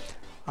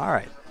 All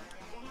right.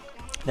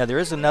 Now there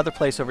is another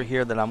place over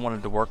here that I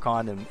wanted to work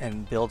on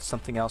and build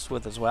something else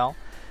with as well,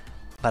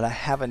 but I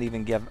haven't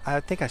even I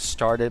think I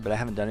started, but I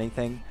haven't done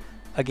anything.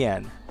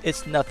 Again,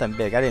 it's nothing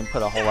big. I didn't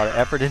put a whole lot of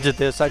effort into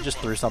this. I just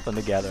threw something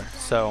together.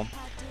 So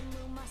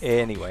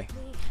anyway,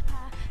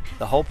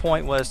 the whole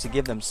point was to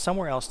give them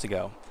somewhere else to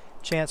go.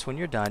 Chance, when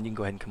you're done, you can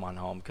go ahead and come on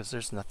home because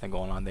there's nothing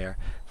going on there.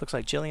 Looks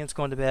like Gillian's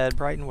going to bed.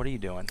 Brighton, what are you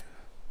doing?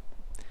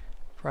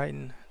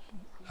 Brighton,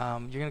 you're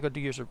going to go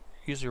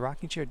use your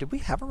rocking chair. Did we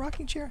have a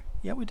rocking chair?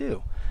 Yeah, we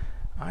do.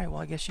 All right,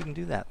 well, I guess you can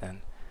do that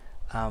then.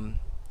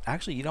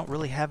 Actually, you don't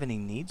really have any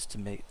needs to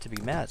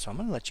be met, so I'm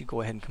going to let you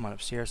go ahead and come on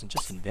upstairs and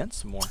just invent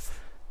some more.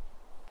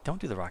 Don't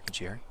do the rocking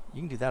chair.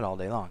 You can do that all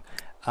day long.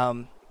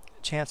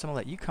 Chance, I'm going to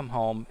let you come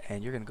home,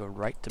 and you're going to go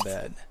right to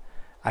bed.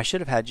 I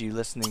should have had you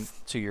listening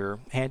to your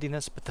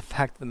handiness, but the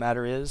fact of the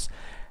matter is,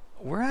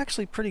 we're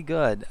actually pretty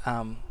good.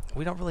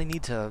 We don't really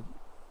need to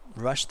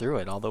rush through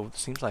it, although it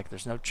seems like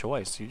there's no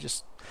choice. You're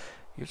just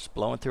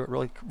blowing through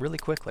it really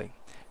quickly.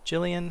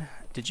 Gillian,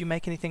 did you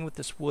make anything with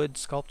this wood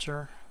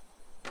sculpture?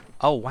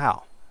 Oh,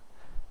 wow.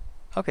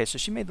 Okay, so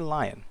she made the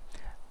lion.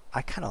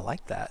 I kind of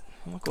like that.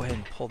 I'm going to go ahead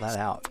and pull that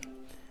out.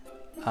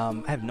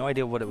 I have no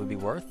idea what it would be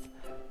worth,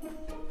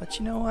 but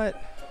you know what?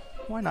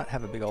 Why not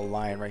have a big old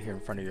lion right here in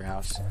front of your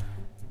house?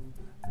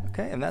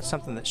 Okay, and that's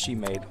something that she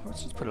made.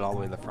 Let's just put it all the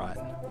way to the front.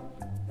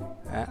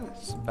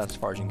 That's about as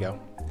far as you can go.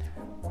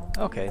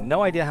 Okay,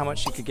 no idea how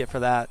much you could get for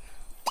that.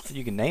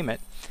 You can name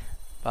it,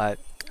 but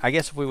I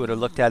guess if we would have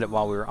looked at it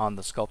while we were on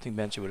the sculpting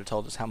bench, it would have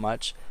told us how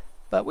much.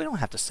 But we don't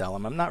have to sell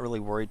them. I'm not really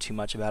worried too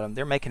much about them.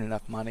 They're making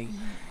enough money,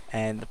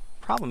 and the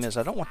problem is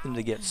I don't want them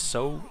to get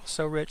so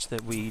rich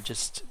that we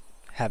just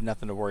have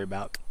nothing to worry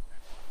about.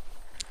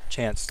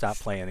 Chance, stop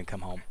playing and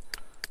come home.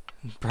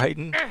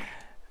 Brighton,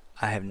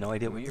 I have no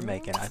idea what you're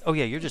making. Oh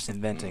yeah, you're just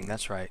inventing.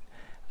 That's right.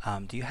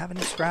 Do you have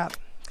any scrap?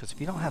 Because if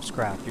you don't have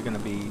scrap, you're going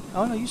to be...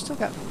 Oh no, you still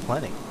got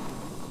plenty.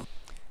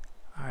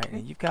 Alright,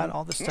 and you've got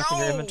all this stuff in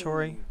your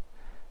inventory.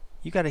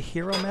 You got a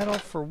hero medal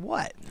for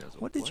what?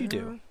 What did you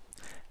do?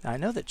 Now I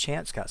know that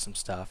Chance got some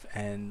stuff,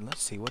 and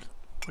let's see, what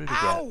did he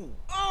get?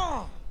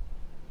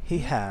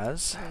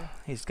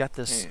 He's got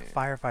this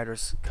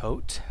firefighter's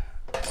coat.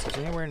 So is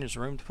there anywhere in his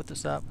room to put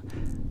this up?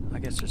 I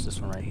guess there's this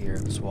one right here,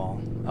 this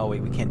wall. Oh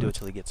wait, we can't do it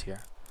till he gets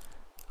here.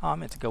 Oh, I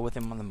meant to go with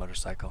him on the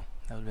motorcycle.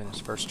 That would have been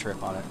his first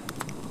trip on it.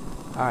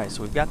 Alright,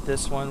 so we've got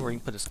this one where he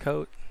can put his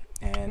coat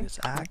and his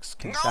axe.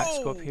 Can his axe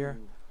go up here?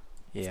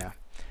 Yeah.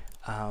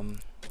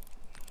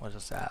 What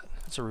is that?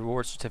 It's a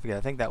reward certificate. I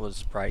think that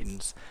was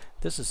Brighton's.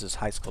 This is his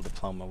high school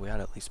diploma. We ought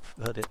to at least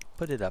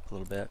put it up a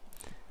little bit.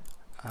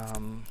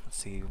 Let's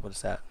see, what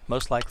is that?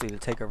 Most likely to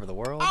take over the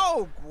world.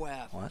 Oh,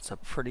 well, that's a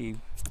pretty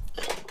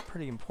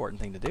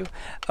important thing to do.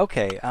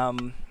 Okay, I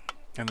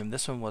mean,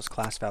 this one was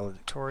class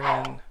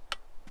valedictorian.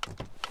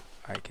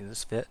 Alright, can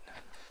this fit?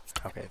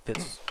 Okay, it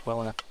fits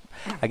well enough.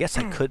 I guess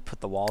I could put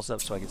the walls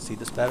up so I could see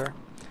this better.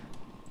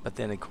 But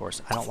then, of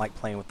course, I don't like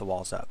playing with the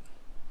walls up.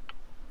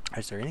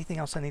 Is there anything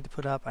else I need to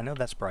put up? I know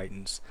that's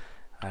Brighton's.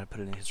 I had to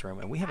put it in his room.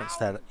 And we haven't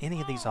set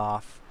any of these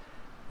off.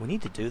 We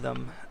need to do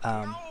them.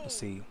 Let's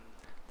see.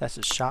 That's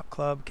his shop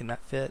club. Can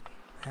that fit?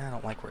 I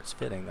don't like where it's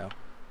fitting, though.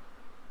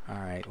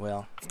 Alright,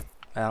 well,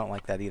 I don't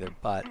like that either,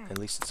 but at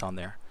least it's on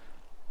there.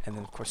 And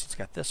then, of course, he's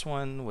got this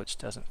one, which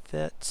doesn't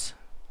fit.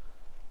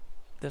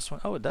 This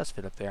one, oh, it does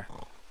fit up there.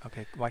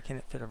 Okay, why can't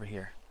it fit over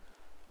here?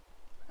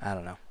 I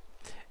don't know.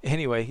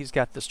 Anyway, he's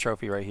got this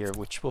trophy right here,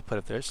 which we'll put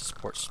up there. It's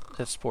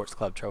a sports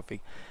club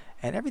trophy.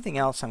 And everything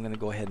else I'm going to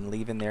go ahead and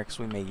leave in there because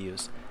we may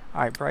use.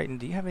 Alright, Brighton,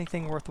 do you have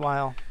anything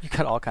worthwhile? You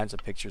got all kinds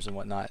of pictures and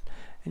whatnot.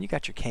 And you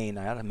got your cane.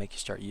 I ought to make you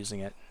start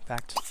using it. In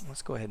fact,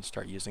 let's go ahead and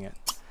start using it.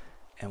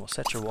 And we'll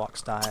set your walk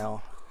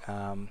style.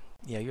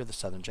 Yeah, you're the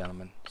Southern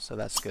gentleman, so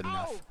that's good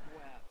enough.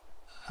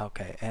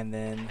 Okay, and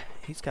then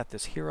he's got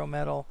this hero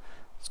medal.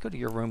 Let's go to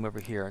your room over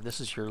here. This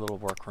is your little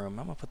workroom.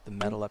 I'm going to put the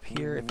metal up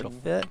here if it'll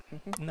fit.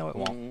 No, it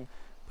won't.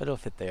 But it'll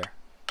fit there.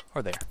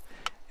 Or there.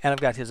 And I've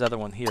got his other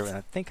one here, and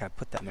I think I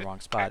put that in the wrong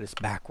spot. It's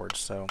backwards,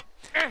 so...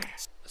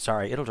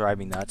 Sorry, it'll drive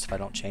me nuts if I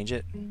don't change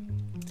it.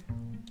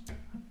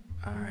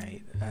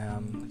 Alright,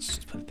 let's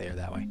just put it there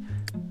that way.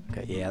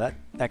 Okay, yeah,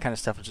 that kind of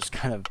stuff will just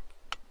kind of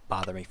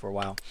bother me for a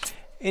while.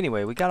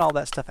 Anyway, we got all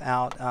that stuff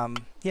out.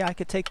 Yeah, I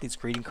could take these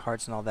greeting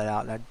cards and all that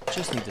out, and I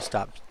just need to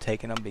stop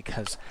taking them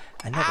because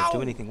I never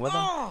do anything with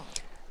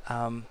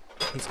them.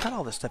 He's got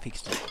all this stuff he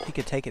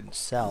could take it and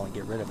sell and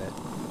get rid of it.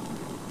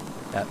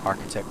 That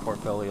architect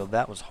portfolio,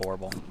 that was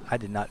horrible. I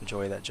did not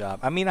enjoy that job.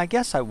 I mean, I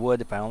guess I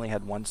would if I only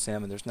had one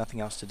sim and there's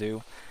nothing else to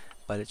do,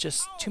 but it's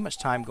just too much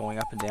time going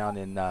up and down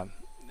in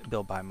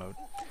build buy mode.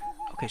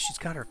 Okay, she's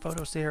got her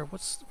photos there.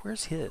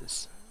 Where's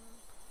his?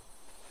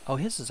 Oh,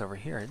 his is over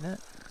here, isn't it?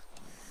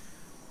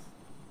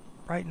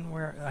 Brighton,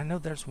 where? I know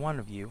there's one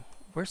of you.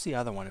 Where's the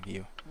other one of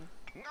you?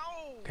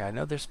 Okay, I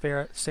know there's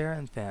Sarah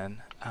and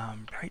Ben.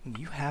 Brighton,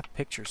 you have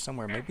pictures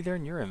somewhere. Maybe they're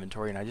in your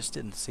inventory and I just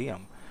didn't see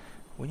them.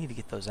 We need to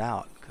get those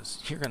out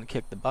because you're going to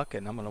kick the bucket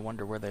and I'm going to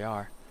wonder where they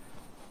are.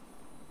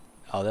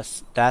 Oh,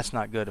 that's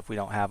not good if we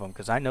don't have them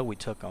because I know we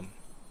took them.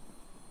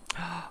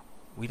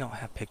 We don't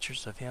have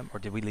pictures of him, or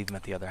did we leave him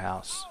at the other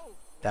house?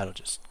 That'll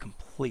just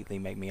completely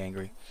make me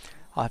angry.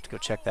 I'll have to go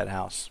check that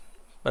house.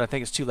 But I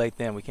think it's too late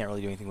then. We can't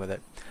really do anything with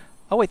it.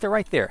 Oh, wait, they're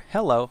right there.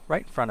 Hello,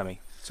 right in front of me.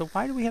 So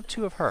why do we have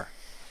two of her?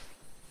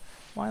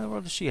 Why in the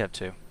world does she have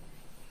two?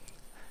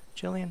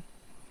 Gillian,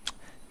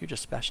 you're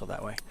just special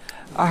that way.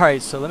 All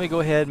right, so let me go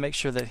ahead and make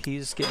sure that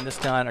he's getting this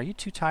done. Are you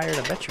too tired?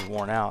 I bet you're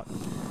worn out.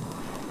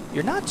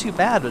 You're not too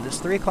bad, but it's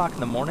 3 o'clock in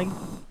the morning.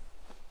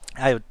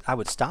 I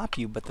would stop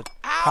you, but the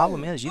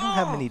problem is you don't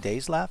have many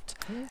days left,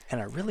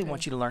 and I really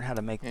want you to learn how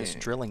to make this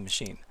drilling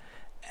machine.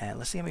 And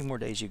let's see how many more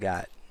days you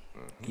got.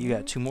 You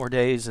got 2 more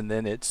days, and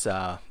then it's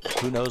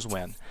who knows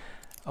when.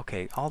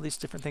 Okay, all these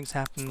different things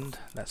happened.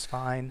 That's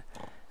fine.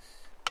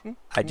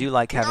 I do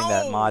like having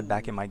that mod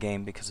back in my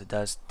game because it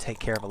does take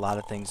care of a lot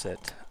of things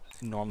that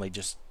normally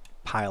just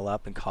pile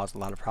up and cause a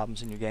lot of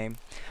problems in your game.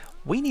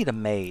 We need a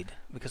maid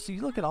because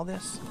you look at all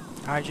this.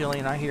 All right,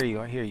 Gillian, I hear you.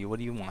 I hear you. What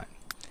do you want?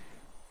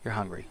 You're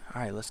hungry.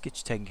 All right, let's get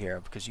you taken care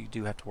of because you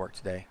do have to work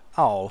today.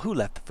 Oh, who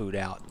left the food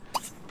out?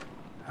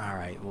 All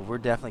right, well, we're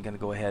definitely going to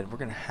go ahead. We're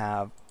going to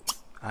have,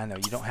 I know,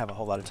 you don't have a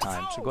whole lot of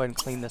time, so go ahead and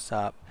clean this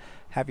up,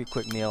 have your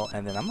quick meal,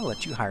 and then I'm going to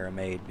let you hire a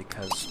maid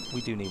because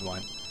we do need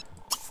one.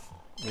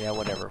 Yeah,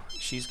 whatever.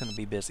 She's going to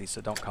be busy, so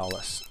don't call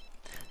us.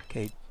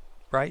 Okay,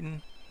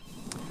 Brighton,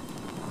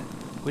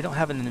 we don't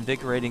have an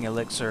invigorating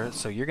elixir,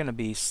 so you're going to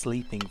be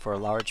sleeping for a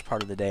large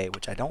part of the day,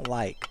 which I don't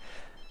like,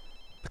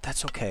 but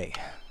that's okay.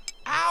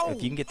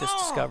 If you can get this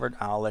discovered,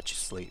 I'll let you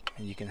sleep,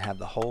 and you can have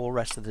the whole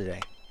rest of the day.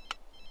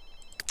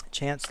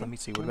 Chance, let me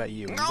see. What about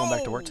you? Are you going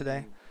back to work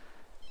today?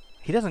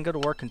 He doesn't go to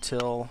work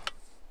until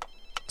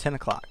 10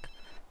 o'clock.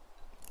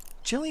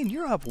 Gillian,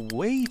 you're up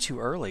way too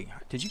early.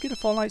 Did you get a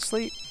full night's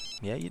sleep?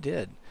 Yeah, you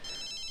did.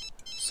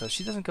 So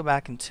she doesn't go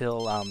back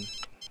until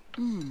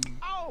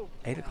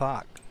 8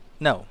 o'clock.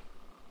 No.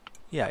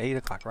 Yeah, 8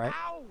 o'clock, right?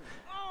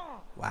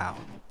 Wow.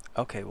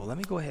 Okay, well, let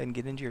me go ahead and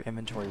get into your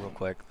inventory real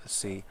quick. Let's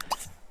see.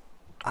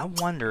 I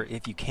wonder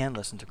if you can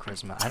listen to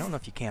Charisma. I don't know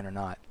if you can or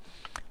not,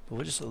 but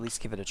we'll just at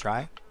least give it a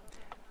try.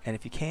 And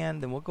if you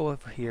can, then we'll go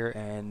over here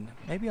and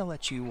maybe I'll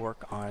let you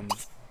work on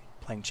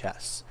playing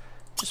chess.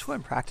 Just go ahead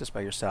and practice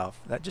by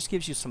yourself. That just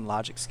gives you some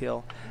logic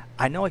skill.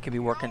 I know I could be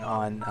working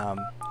on,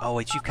 oh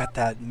wait, you've got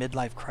that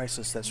midlife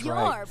crisis, that's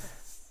right.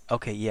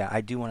 Okay, yeah,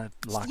 I do want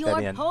to lock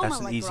that in. That's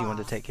an easy one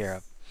to take care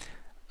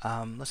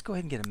of. Let's go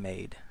ahead and get a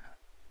maid.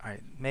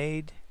 Alright,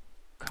 maid.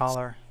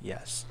 Collar,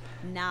 yes.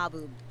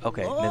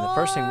 Okay, and then the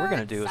first thing we're going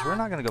to do is we're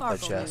not going to go play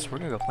chess. We're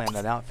going to go plan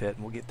that outfit,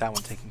 and we'll get that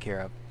one taken care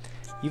of.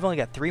 You've only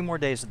got 3 more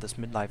days of this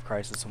midlife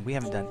crisis, and we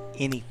haven't done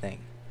anything.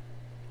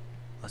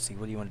 Let's see,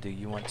 what do you want to do?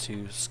 You want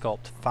to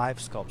sculpt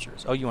 5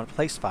 sculptures. Oh, you want to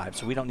place 5,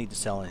 so we don't need to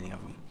sell any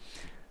of them.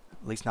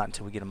 At least not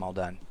until we get them all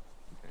done.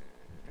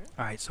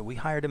 Alright, so we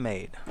hired a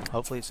maid.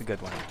 Hopefully it's a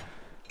good one.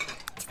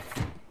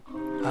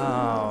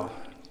 Oh.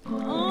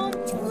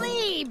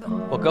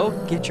 Well, go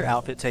get your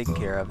outfit taken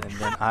care of, and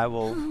then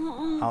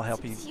I'll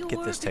help you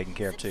get this taken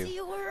care of too.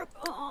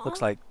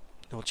 Looks like,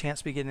 will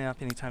Chance be getting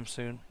up anytime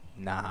soon?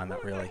 Nah,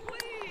 not really.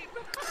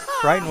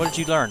 Brighton, what did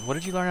you learn? What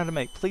did you learn how to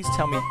make? Please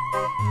tell me.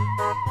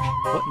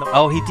 What no,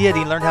 oh, he did.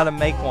 He learned how to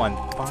make one.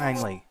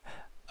 Finally.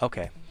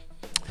 Okay.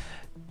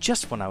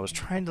 Just when I was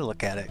trying to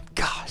look at it.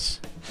 Gosh.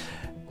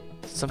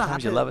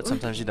 Sometimes you love it,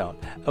 sometimes you don't.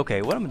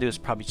 Okay, what I'm going to do is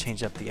probably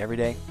change up the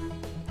everyday.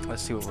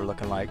 Let's see what we're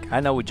looking like. I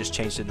know we just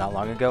changed it not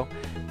long ago,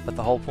 but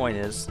the whole point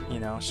is, you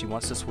know, she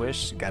wants this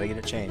wish, got to get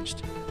it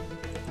changed.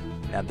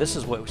 Now this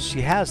is what,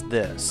 she has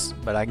this,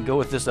 but I can go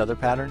with this other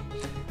pattern,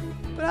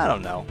 but I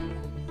don't know.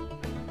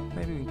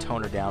 Maybe we can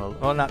tone her down a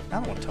little. Well, not, I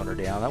don't want to tone her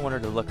down. I want her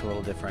to look a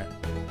little different.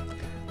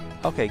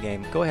 Okay,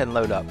 game, go ahead and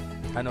load up.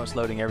 I know it's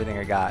loading everything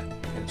I got,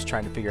 and it's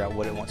trying to figure out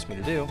what it wants me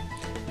to do.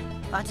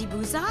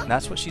 And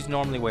that's what she's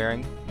normally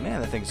wearing.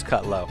 Man, that thing's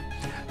cut low.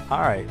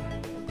 Alright.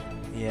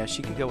 Yeah,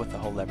 she could go with the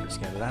whole leopard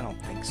skin, but I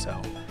don't think so.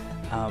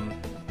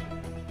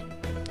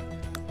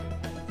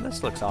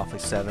 This looks awfully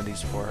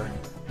 70s for her.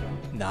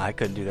 Nah, I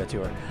couldn't do that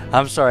to her.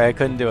 I'm sorry, I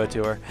couldn't do it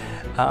to her.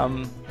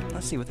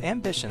 Let's see, with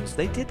ambitions,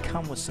 they did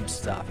come with some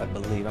stuff, I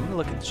believe. I'm going to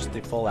look at just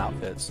the full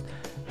outfits.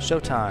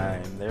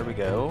 Showtime, there we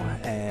go.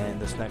 And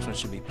this next one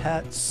should be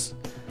pets.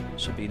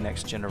 Should be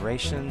next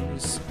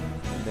generations.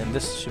 And then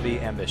this should be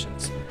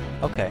ambitions.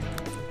 Okay.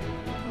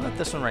 What about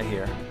this one right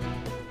here?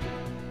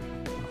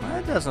 Well,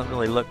 that doesn't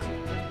really look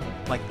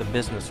like the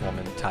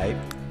businesswoman type.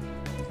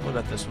 What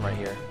about this one right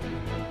here?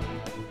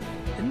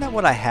 Isn't that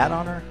what I had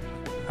on her?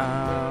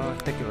 I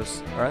think it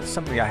was, or that's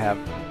somebody I have.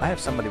 I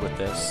have somebody with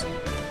this.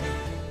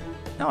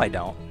 No, I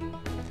don't.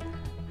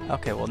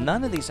 Okay, well,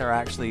 none of these are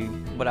actually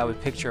what I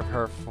would picture of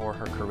her for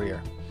her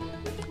career.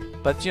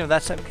 But, you know,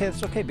 that's okay.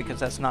 It's okay because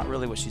that's not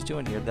really what she's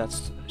doing here.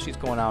 She's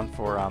going on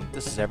for,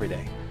 this is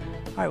everyday.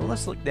 All right, well,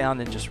 let's look down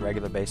at just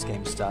regular base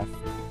game stuff.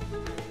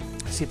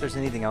 See if there's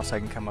anything else I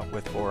can come up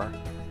with for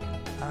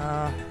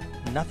her.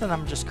 Nothing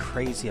I'm just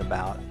crazy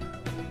about.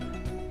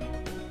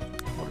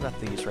 What about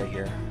these right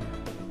here?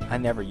 I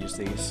never use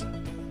these.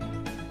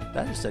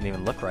 That just doesn't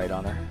even look right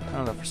on her. I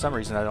don't know, for some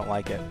reason I don't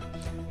like it.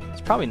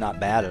 It's probably not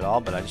bad at all,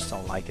 but I just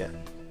don't like it.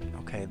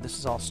 Okay, this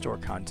is all store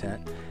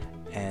content.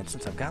 And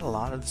since I've got a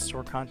lot of the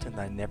store content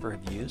that I never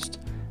have used,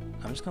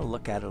 I'm just going to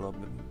look at it a little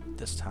bit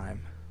this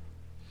time.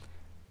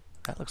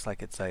 That looks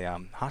like it's a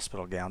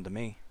hospital gown to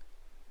me.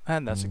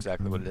 And that's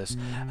exactly what it is.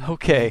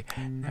 Okay,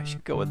 I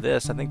should go with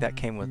this. I think that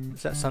came with,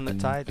 is that Sunlit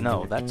Tide?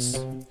 No, that's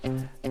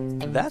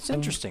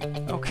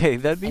interesting. Okay,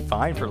 that'd be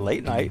fine for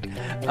late night.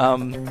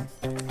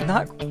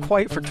 Not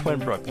quite for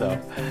Twinbrook though.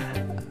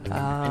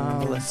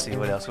 Let's see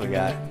what else we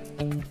got.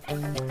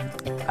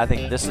 I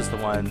think this is the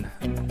one.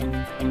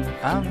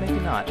 Maybe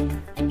not.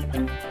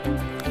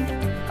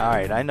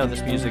 Alright, I know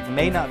this music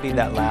may not be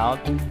that loud,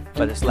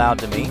 but it's loud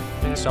to me.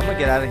 So I'm going to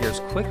get out of here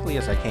as quickly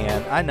as I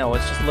can. I know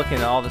it's just looking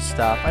at all this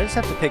stuff. I just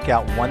have to pick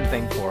out one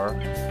thing for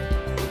her.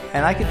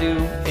 And I could do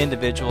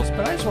individuals,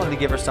 but I just wanted to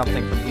give her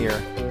something from here.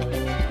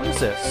 What is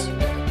this?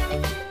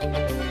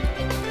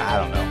 I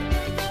don't know.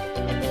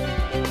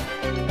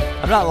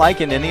 I'm not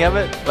liking any of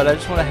it, but I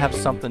just want to have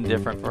something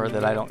different for her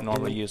that I don't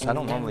normally use. I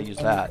don't normally use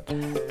that.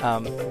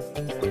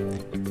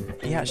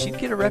 Yeah, she'd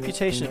get a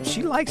reputation.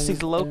 She likes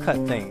these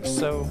low-cut things,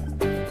 so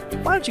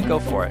why don't you go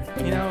for it?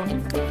 You know,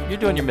 you're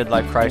doing your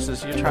midlife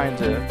crisis. You're trying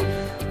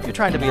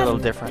to be a little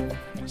different.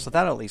 So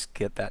that'll at least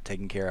get that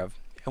taken care of.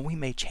 And we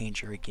may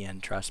change her again,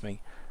 trust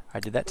me. All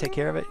right, did that take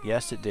care of it?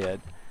 Yes, it did.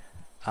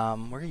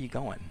 Where are you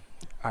going?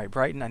 All right,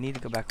 Brighton, I need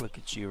to go back and look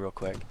at you real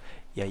quick.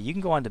 Yeah, you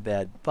can go on to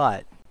bed,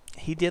 but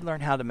he did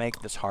learn how to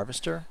make this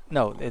harvester.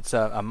 No, it's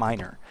a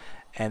miner.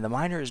 And the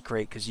miner is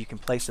great because you can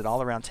place it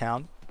all around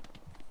town.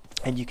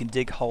 And you can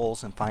dig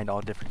holes and find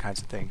all different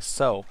kinds of things.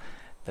 So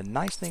the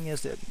nice thing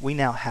is that we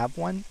now have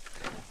one,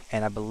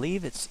 and I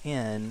believe it's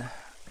in,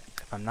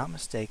 if I'm not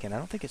mistaken, I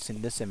don't think it's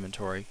in this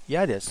inventory.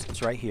 Yeah, it is.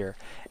 It's right here.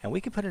 And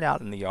we can put it out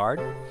in the yard,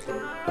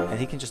 and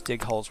he can just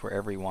dig holes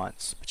wherever he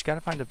wants. But you got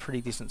to find a pretty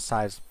decent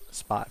sized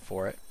spot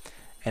for it,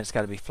 and it's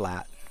got to be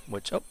flat,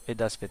 which, oh, it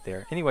does fit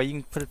there. Anyway, you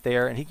can put it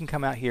there, and he can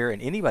come out here,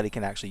 and anybody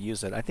can actually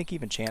use it. I think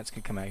even Chance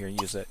can come out here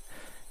and use it.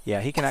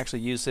 Yeah, he can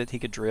actually use it. He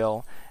could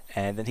drill,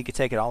 and then he could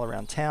take it all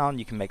around town.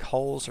 You can make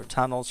holes or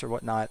tunnels or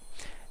whatnot.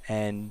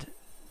 And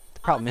the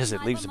problem is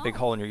it leaves a big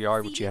hole in your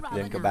yard, which you have to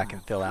then go back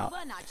and fill out.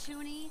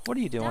 What are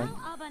you doing?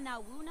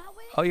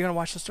 Oh, you're going to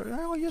watch the story?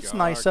 Oh, it's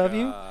nice of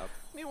you.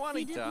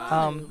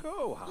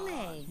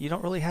 You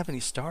don't really have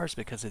any stars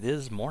because it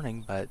is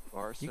morning, but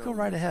you go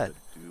right ahead.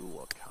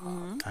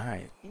 All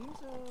right.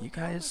 You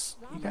guys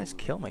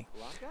kill me.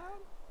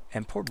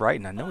 And poor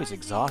Brighton, I know he's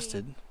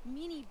exhausted.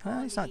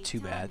 He's not too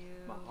bad.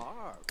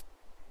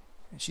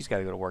 And she's got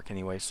to go to work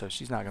anyway, so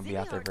she's not going to be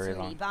out there very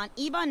long.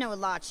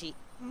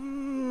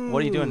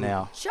 What are you doing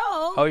now?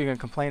 Oh, you're going to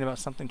complain about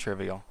something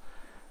trivial.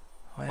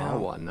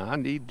 Well,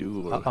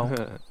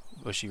 uh-oh.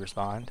 Will she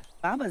respond?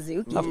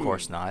 Of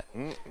course not.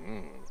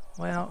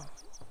 Well,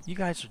 you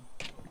guys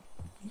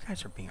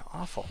are being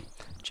awful.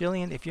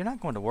 Gillian, if you're not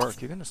going to work,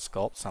 you're going to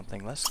sculpt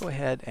something. Let's go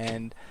ahead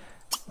and,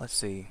 let's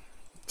see.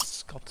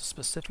 Sculpt a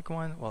specific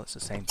one. Well, it's the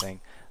same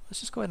thing.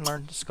 Let's just go ahead and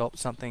learn to sculpt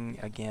something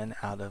again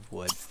out of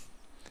wood.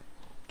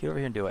 Get over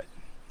here and do it.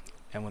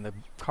 And when the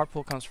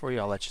carpool comes for you,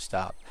 I'll let you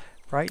stop.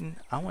 Brighton,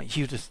 I want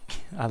you to,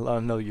 I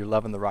know you're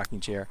loving the rocking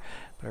chair,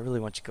 but I really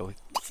want you to go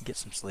get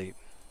some sleep.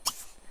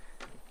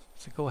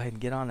 So go ahead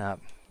and get on up.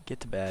 Get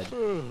to bed.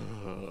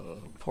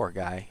 Poor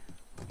guy.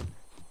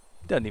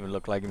 Doesn't even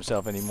look like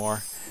himself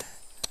anymore.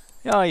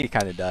 Oh, he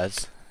kind of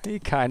does. He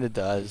kind of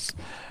does.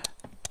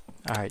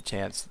 Alright,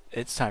 Chance,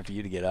 it's time for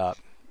you to get up.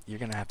 You're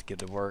going to have to get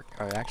to work.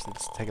 Alright, actually,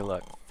 let's take a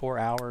look. 4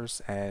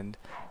 hours, and,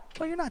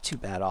 well, you're not too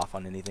bad off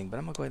on anything, but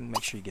I'm going to go ahead and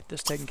make sure you get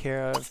this taken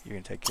care of. You're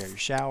going to take care of your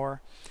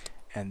shower,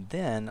 and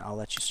then I'll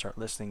let you start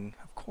listening,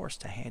 of course,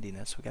 to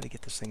handiness. we got to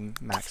get this thing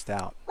maxed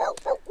out.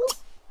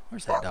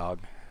 Where's that dog?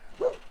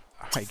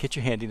 Alright, get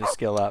your handiness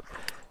skill up.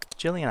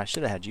 Gillian, I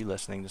should have had you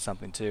listening to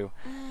something, too,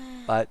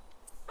 but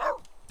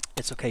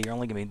it's okay. You're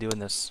only going to be doing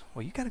this.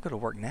 Well, you got to go to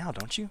work now,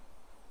 don't you?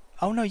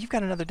 Oh no, you've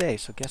got another day,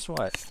 so guess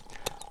what?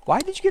 Why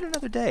did you get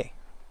another day?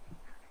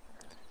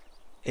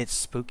 It's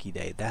spooky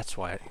day, that's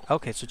why.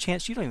 Okay, so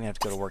Chance, you don't even have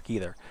to go to work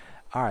either.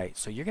 Alright,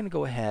 so you're going to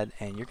go ahead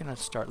and you're going to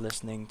start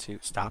listening to...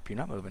 Stop, you're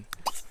not moving.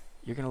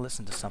 You're going to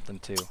listen to something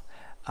too.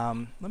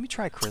 Let me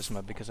try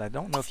Charisma because I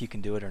don't know if you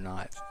can do it or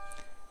not.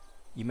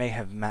 You may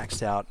have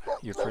maxed out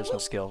your Charisma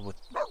skill with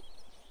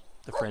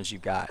the friends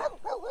you've got.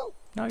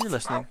 No, you're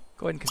listening.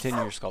 Go ahead and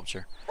continue your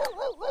sculpture.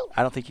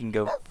 I don't think you can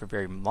go for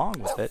very long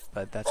with it,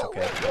 but that's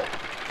okay.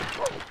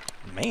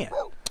 Man,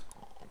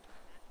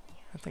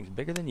 that thing's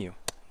bigger than you.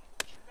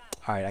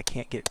 All right, I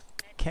can't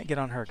get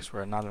on her because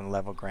we're not on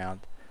level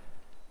ground.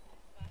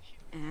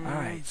 All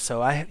right,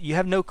 so you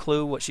have no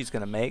clue what she's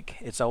gonna make.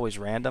 It's always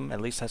random.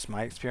 At least that's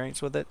my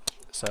experience with it.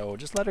 So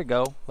just let her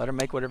go. Let her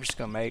make whatever she's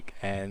gonna make.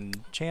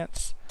 And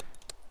Chance,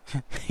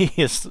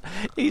 he's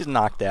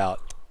knocked out.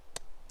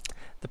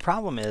 The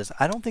problem is,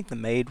 I don't think the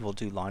maid will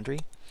do laundry,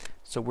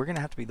 so we're going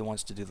to have to be the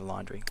ones to do the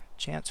laundry.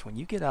 Chance, when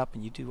you get up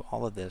and you do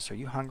all of this, are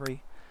you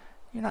hungry?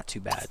 You're not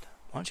too bad.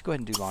 Why don't you go ahead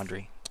and do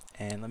laundry?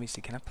 And let me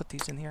see, can I put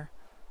these in here?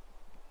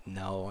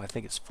 No, I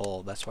think it's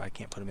full. That's why I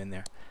can't put them in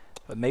there.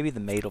 But maybe the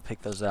maid will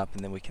pick those up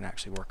and then we can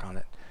actually work on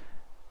it.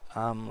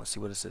 Let's see,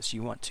 what is this?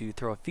 You want to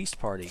throw a feast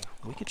party?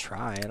 We could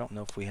try. I don't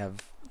know if we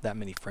have that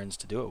many friends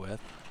to do it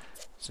with.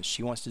 Since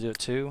she wants to do it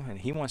too,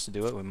 and he wants to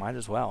do it, we might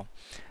as well.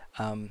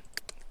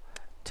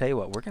 Tell you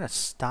what, we're gonna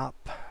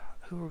stop.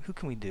 Who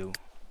can we do?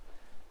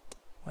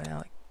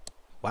 Well,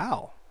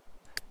 wow,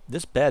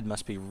 this bed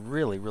must be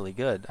really, really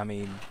good. I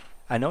mean,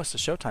 I know it's a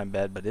Showtime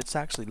bed, but it's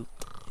actually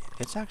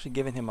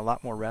giving him a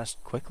lot more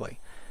rest quickly.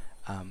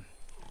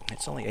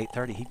 It's only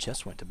 8:30. He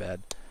just went to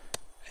bed,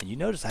 and you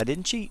notice I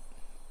didn't cheat.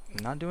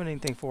 I'm not doing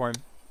anything for him.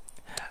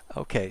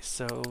 Okay,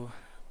 so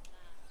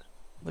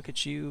look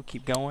at you.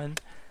 Keep going.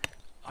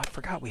 Oh, I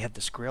forgot we had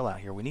this grill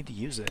out here. We need to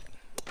use it.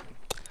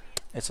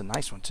 It's a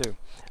nice one too.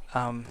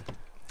 I'm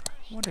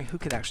wondering who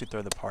could actually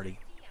throw the party.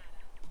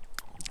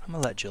 I'm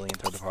gonna let Gillian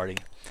throw the party.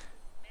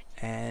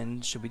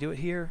 And should we do it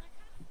here?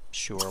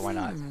 Sure, why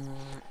not?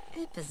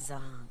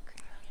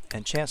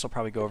 And Chance will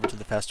probably go over to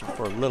the festival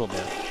for a little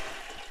bit.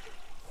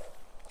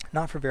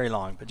 Not for very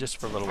long, but just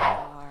for a little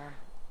while.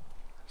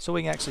 So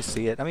we can actually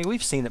see it. I mean,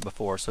 we've seen it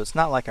before, so it's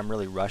not like I'm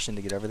really rushing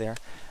to get over there.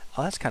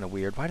 Oh, that's kind of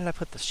weird. Why did I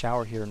put the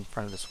shower here in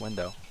front of this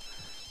window?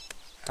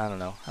 I don't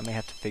know. I may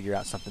have to figure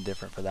out something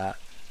different for that.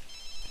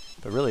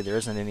 But really, there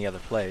isn't any other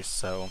place,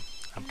 so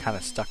I'm kind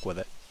of stuck with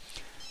it.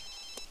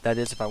 That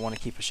is if I want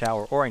to keep a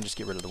shower, or I can just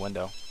get rid of the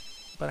window.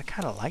 But I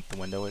kind of like the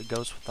window. It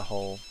goes with the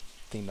whole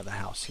theme of the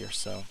house here,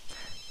 so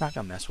not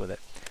going to mess with it.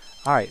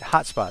 Alright,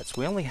 hotspots.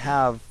 We only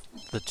have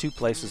the 2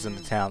 places in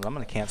the town. I'm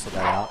going to cancel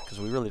that out because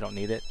we really don't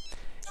need it.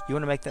 You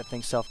want to make that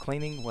thing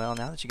self-cleaning? Well,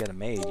 now that you got a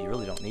maid, you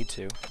really don't need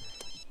to.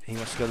 He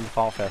wants to go to the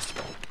fall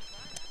festival.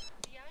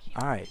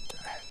 Alright,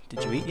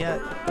 did you eat yet?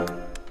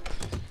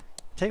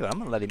 Tell you what, I'm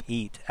going to let him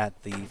eat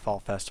at the fall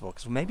festival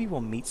because maybe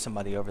we'll meet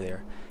somebody over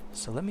there.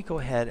 So let me go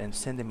ahead and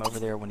send him over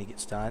there when he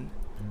gets done.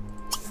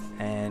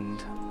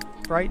 And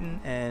Brighton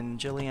and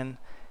Gillian,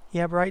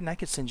 yeah, Brighton, I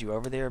could send you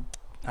over there.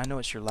 I know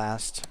it's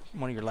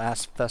one of your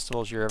last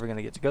festivals you're ever going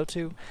to get to go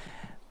to,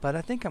 but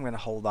I think I'm going to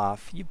hold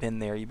off. You've been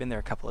there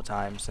a couple of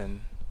times,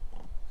 and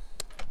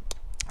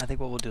I think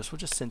what we'll do is we'll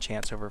just send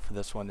Chance over for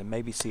this one and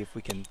maybe see if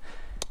we can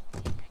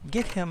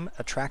get him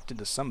attracted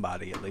to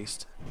somebody at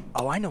least.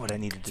 Oh, I know what I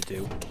needed to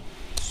do.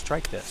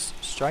 Strike this,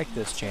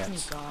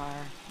 Chance.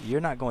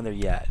 You're not going there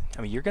yet.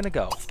 I mean, you're going to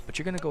go, but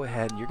you're going to go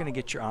ahead and you're going to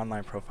get your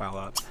online profile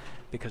up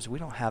because we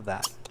don't have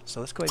that.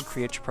 So let's go ahead and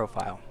create your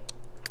profile.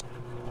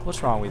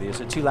 What's wrong with you?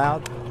 Is it too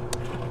loud?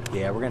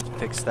 Yeah, we're going to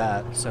fix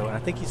that. So, and I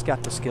think he's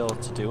got the skill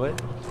to do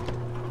it,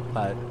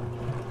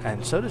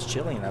 and so does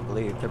Gillian, I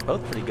believe. They're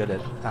both pretty good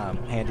at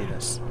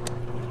handiness.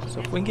 So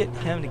if we can get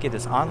him to get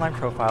his online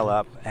profile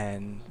up,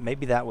 and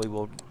maybe that way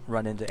we'll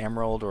run into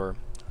Emerald, or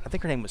I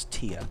think her name was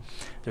Tia.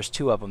 There's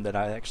 2 of them that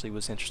I actually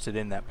was interested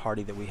in that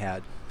party that we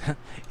had.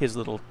 His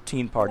little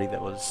teen party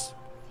that was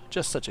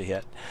just such a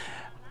hit.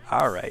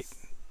 Alright,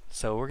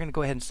 so we're going to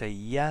go ahead and say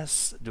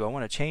yes. Do I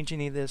want to change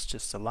any of this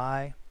just to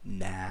lie?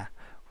 Nah.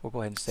 We'll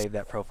go ahead and save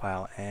that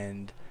profile,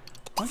 and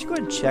why don't you go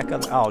ahead and check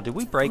other... Oh, did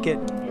we break it?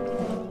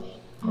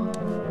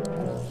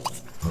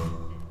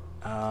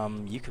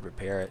 You could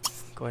repair it.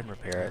 Go ahead and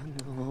repair it.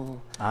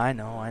 I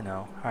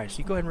know. Alright, so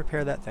you go ahead and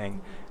repair that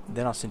thing,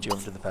 then I'll send you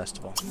over to the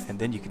festival, and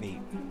then you can eat.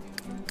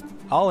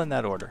 All in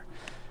that order.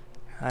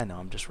 I know,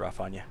 I'm just rough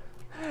on you.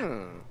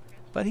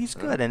 But he's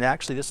good, and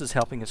actually this is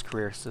helping his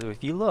career. So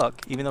if you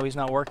look, even though he's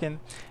not working,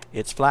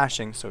 it's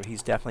flashing, so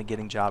he's definitely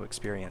getting job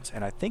experience.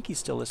 And I think he's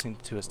still listening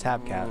to his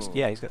tabcast.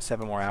 Yeah, he's got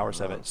 7 more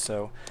hours of it,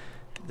 so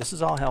this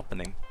is all helping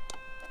him.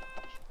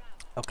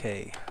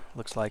 Okay,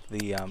 looks like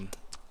the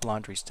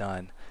laundry's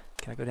done.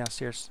 Can I go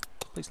downstairs?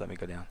 Please let me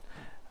go down.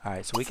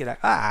 Alright, so we could...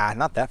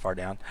 not that far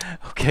down.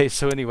 Okay,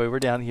 so anyway, we're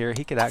down here.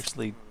 He could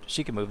actually...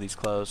 She could move these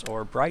clothes.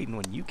 Or Brighton,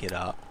 when you get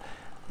up,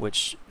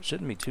 which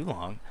shouldn't be too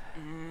long.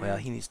 Well,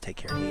 he needs to take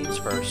care of needs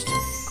first.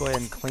 Go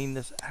ahead and clean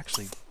this.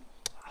 Actually,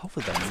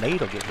 hopefully the maid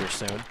will get here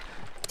soon,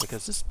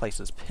 because this place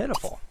is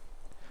pitiful.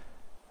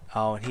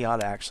 Oh, and he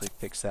ought to actually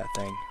fix that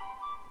thing.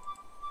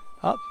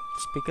 Oh,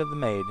 speak of the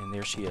maid, and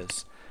there she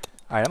is.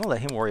 Alright, I'm going to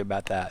let him worry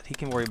about that. He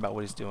can worry about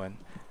what he's doing.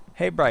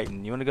 Hey,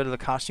 Brighton, you want to go to the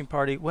costume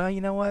party? Well, you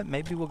know what?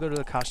 Maybe we'll go to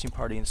the costume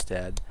party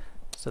instead.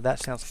 So that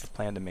sounds like a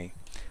plan to me.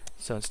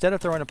 So instead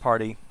of throwing a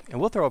party, and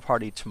we'll throw a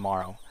party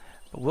tomorrow,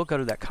 but we'll go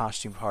to that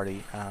costume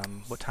party.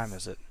 What time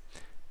is it?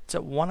 It's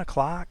at 1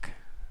 o'clock?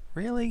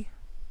 Really?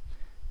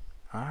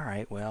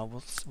 Alright, well,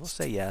 we'll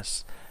say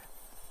yes.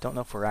 Don't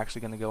know if we're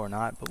actually going to go or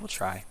not, but we'll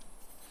try.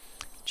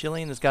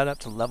 Gillian has got up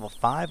to level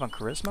 5 on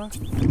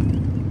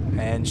Charisma,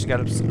 and she's got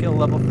up to skill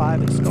level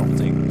 5 in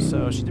Sculpting,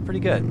 so she did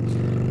pretty good.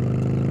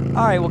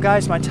 Alright, well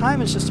guys, my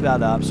time is just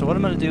about up, so what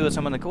I'm going to do is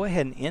I'm going to go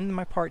ahead and end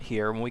my part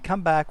here. When we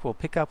come back, we'll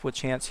pick up with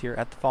Chance here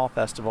at the Fall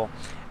Festival,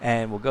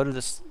 and we'll go to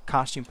this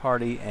costume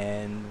party,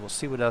 and we'll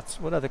see what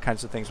other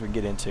kinds of things we can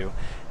get into,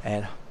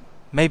 and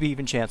maybe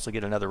even Chance will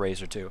get another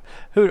raise or two,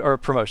 or a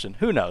promotion,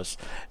 who knows.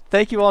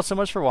 Thank you all so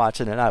much for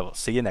watching, and I will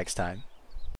see you next time.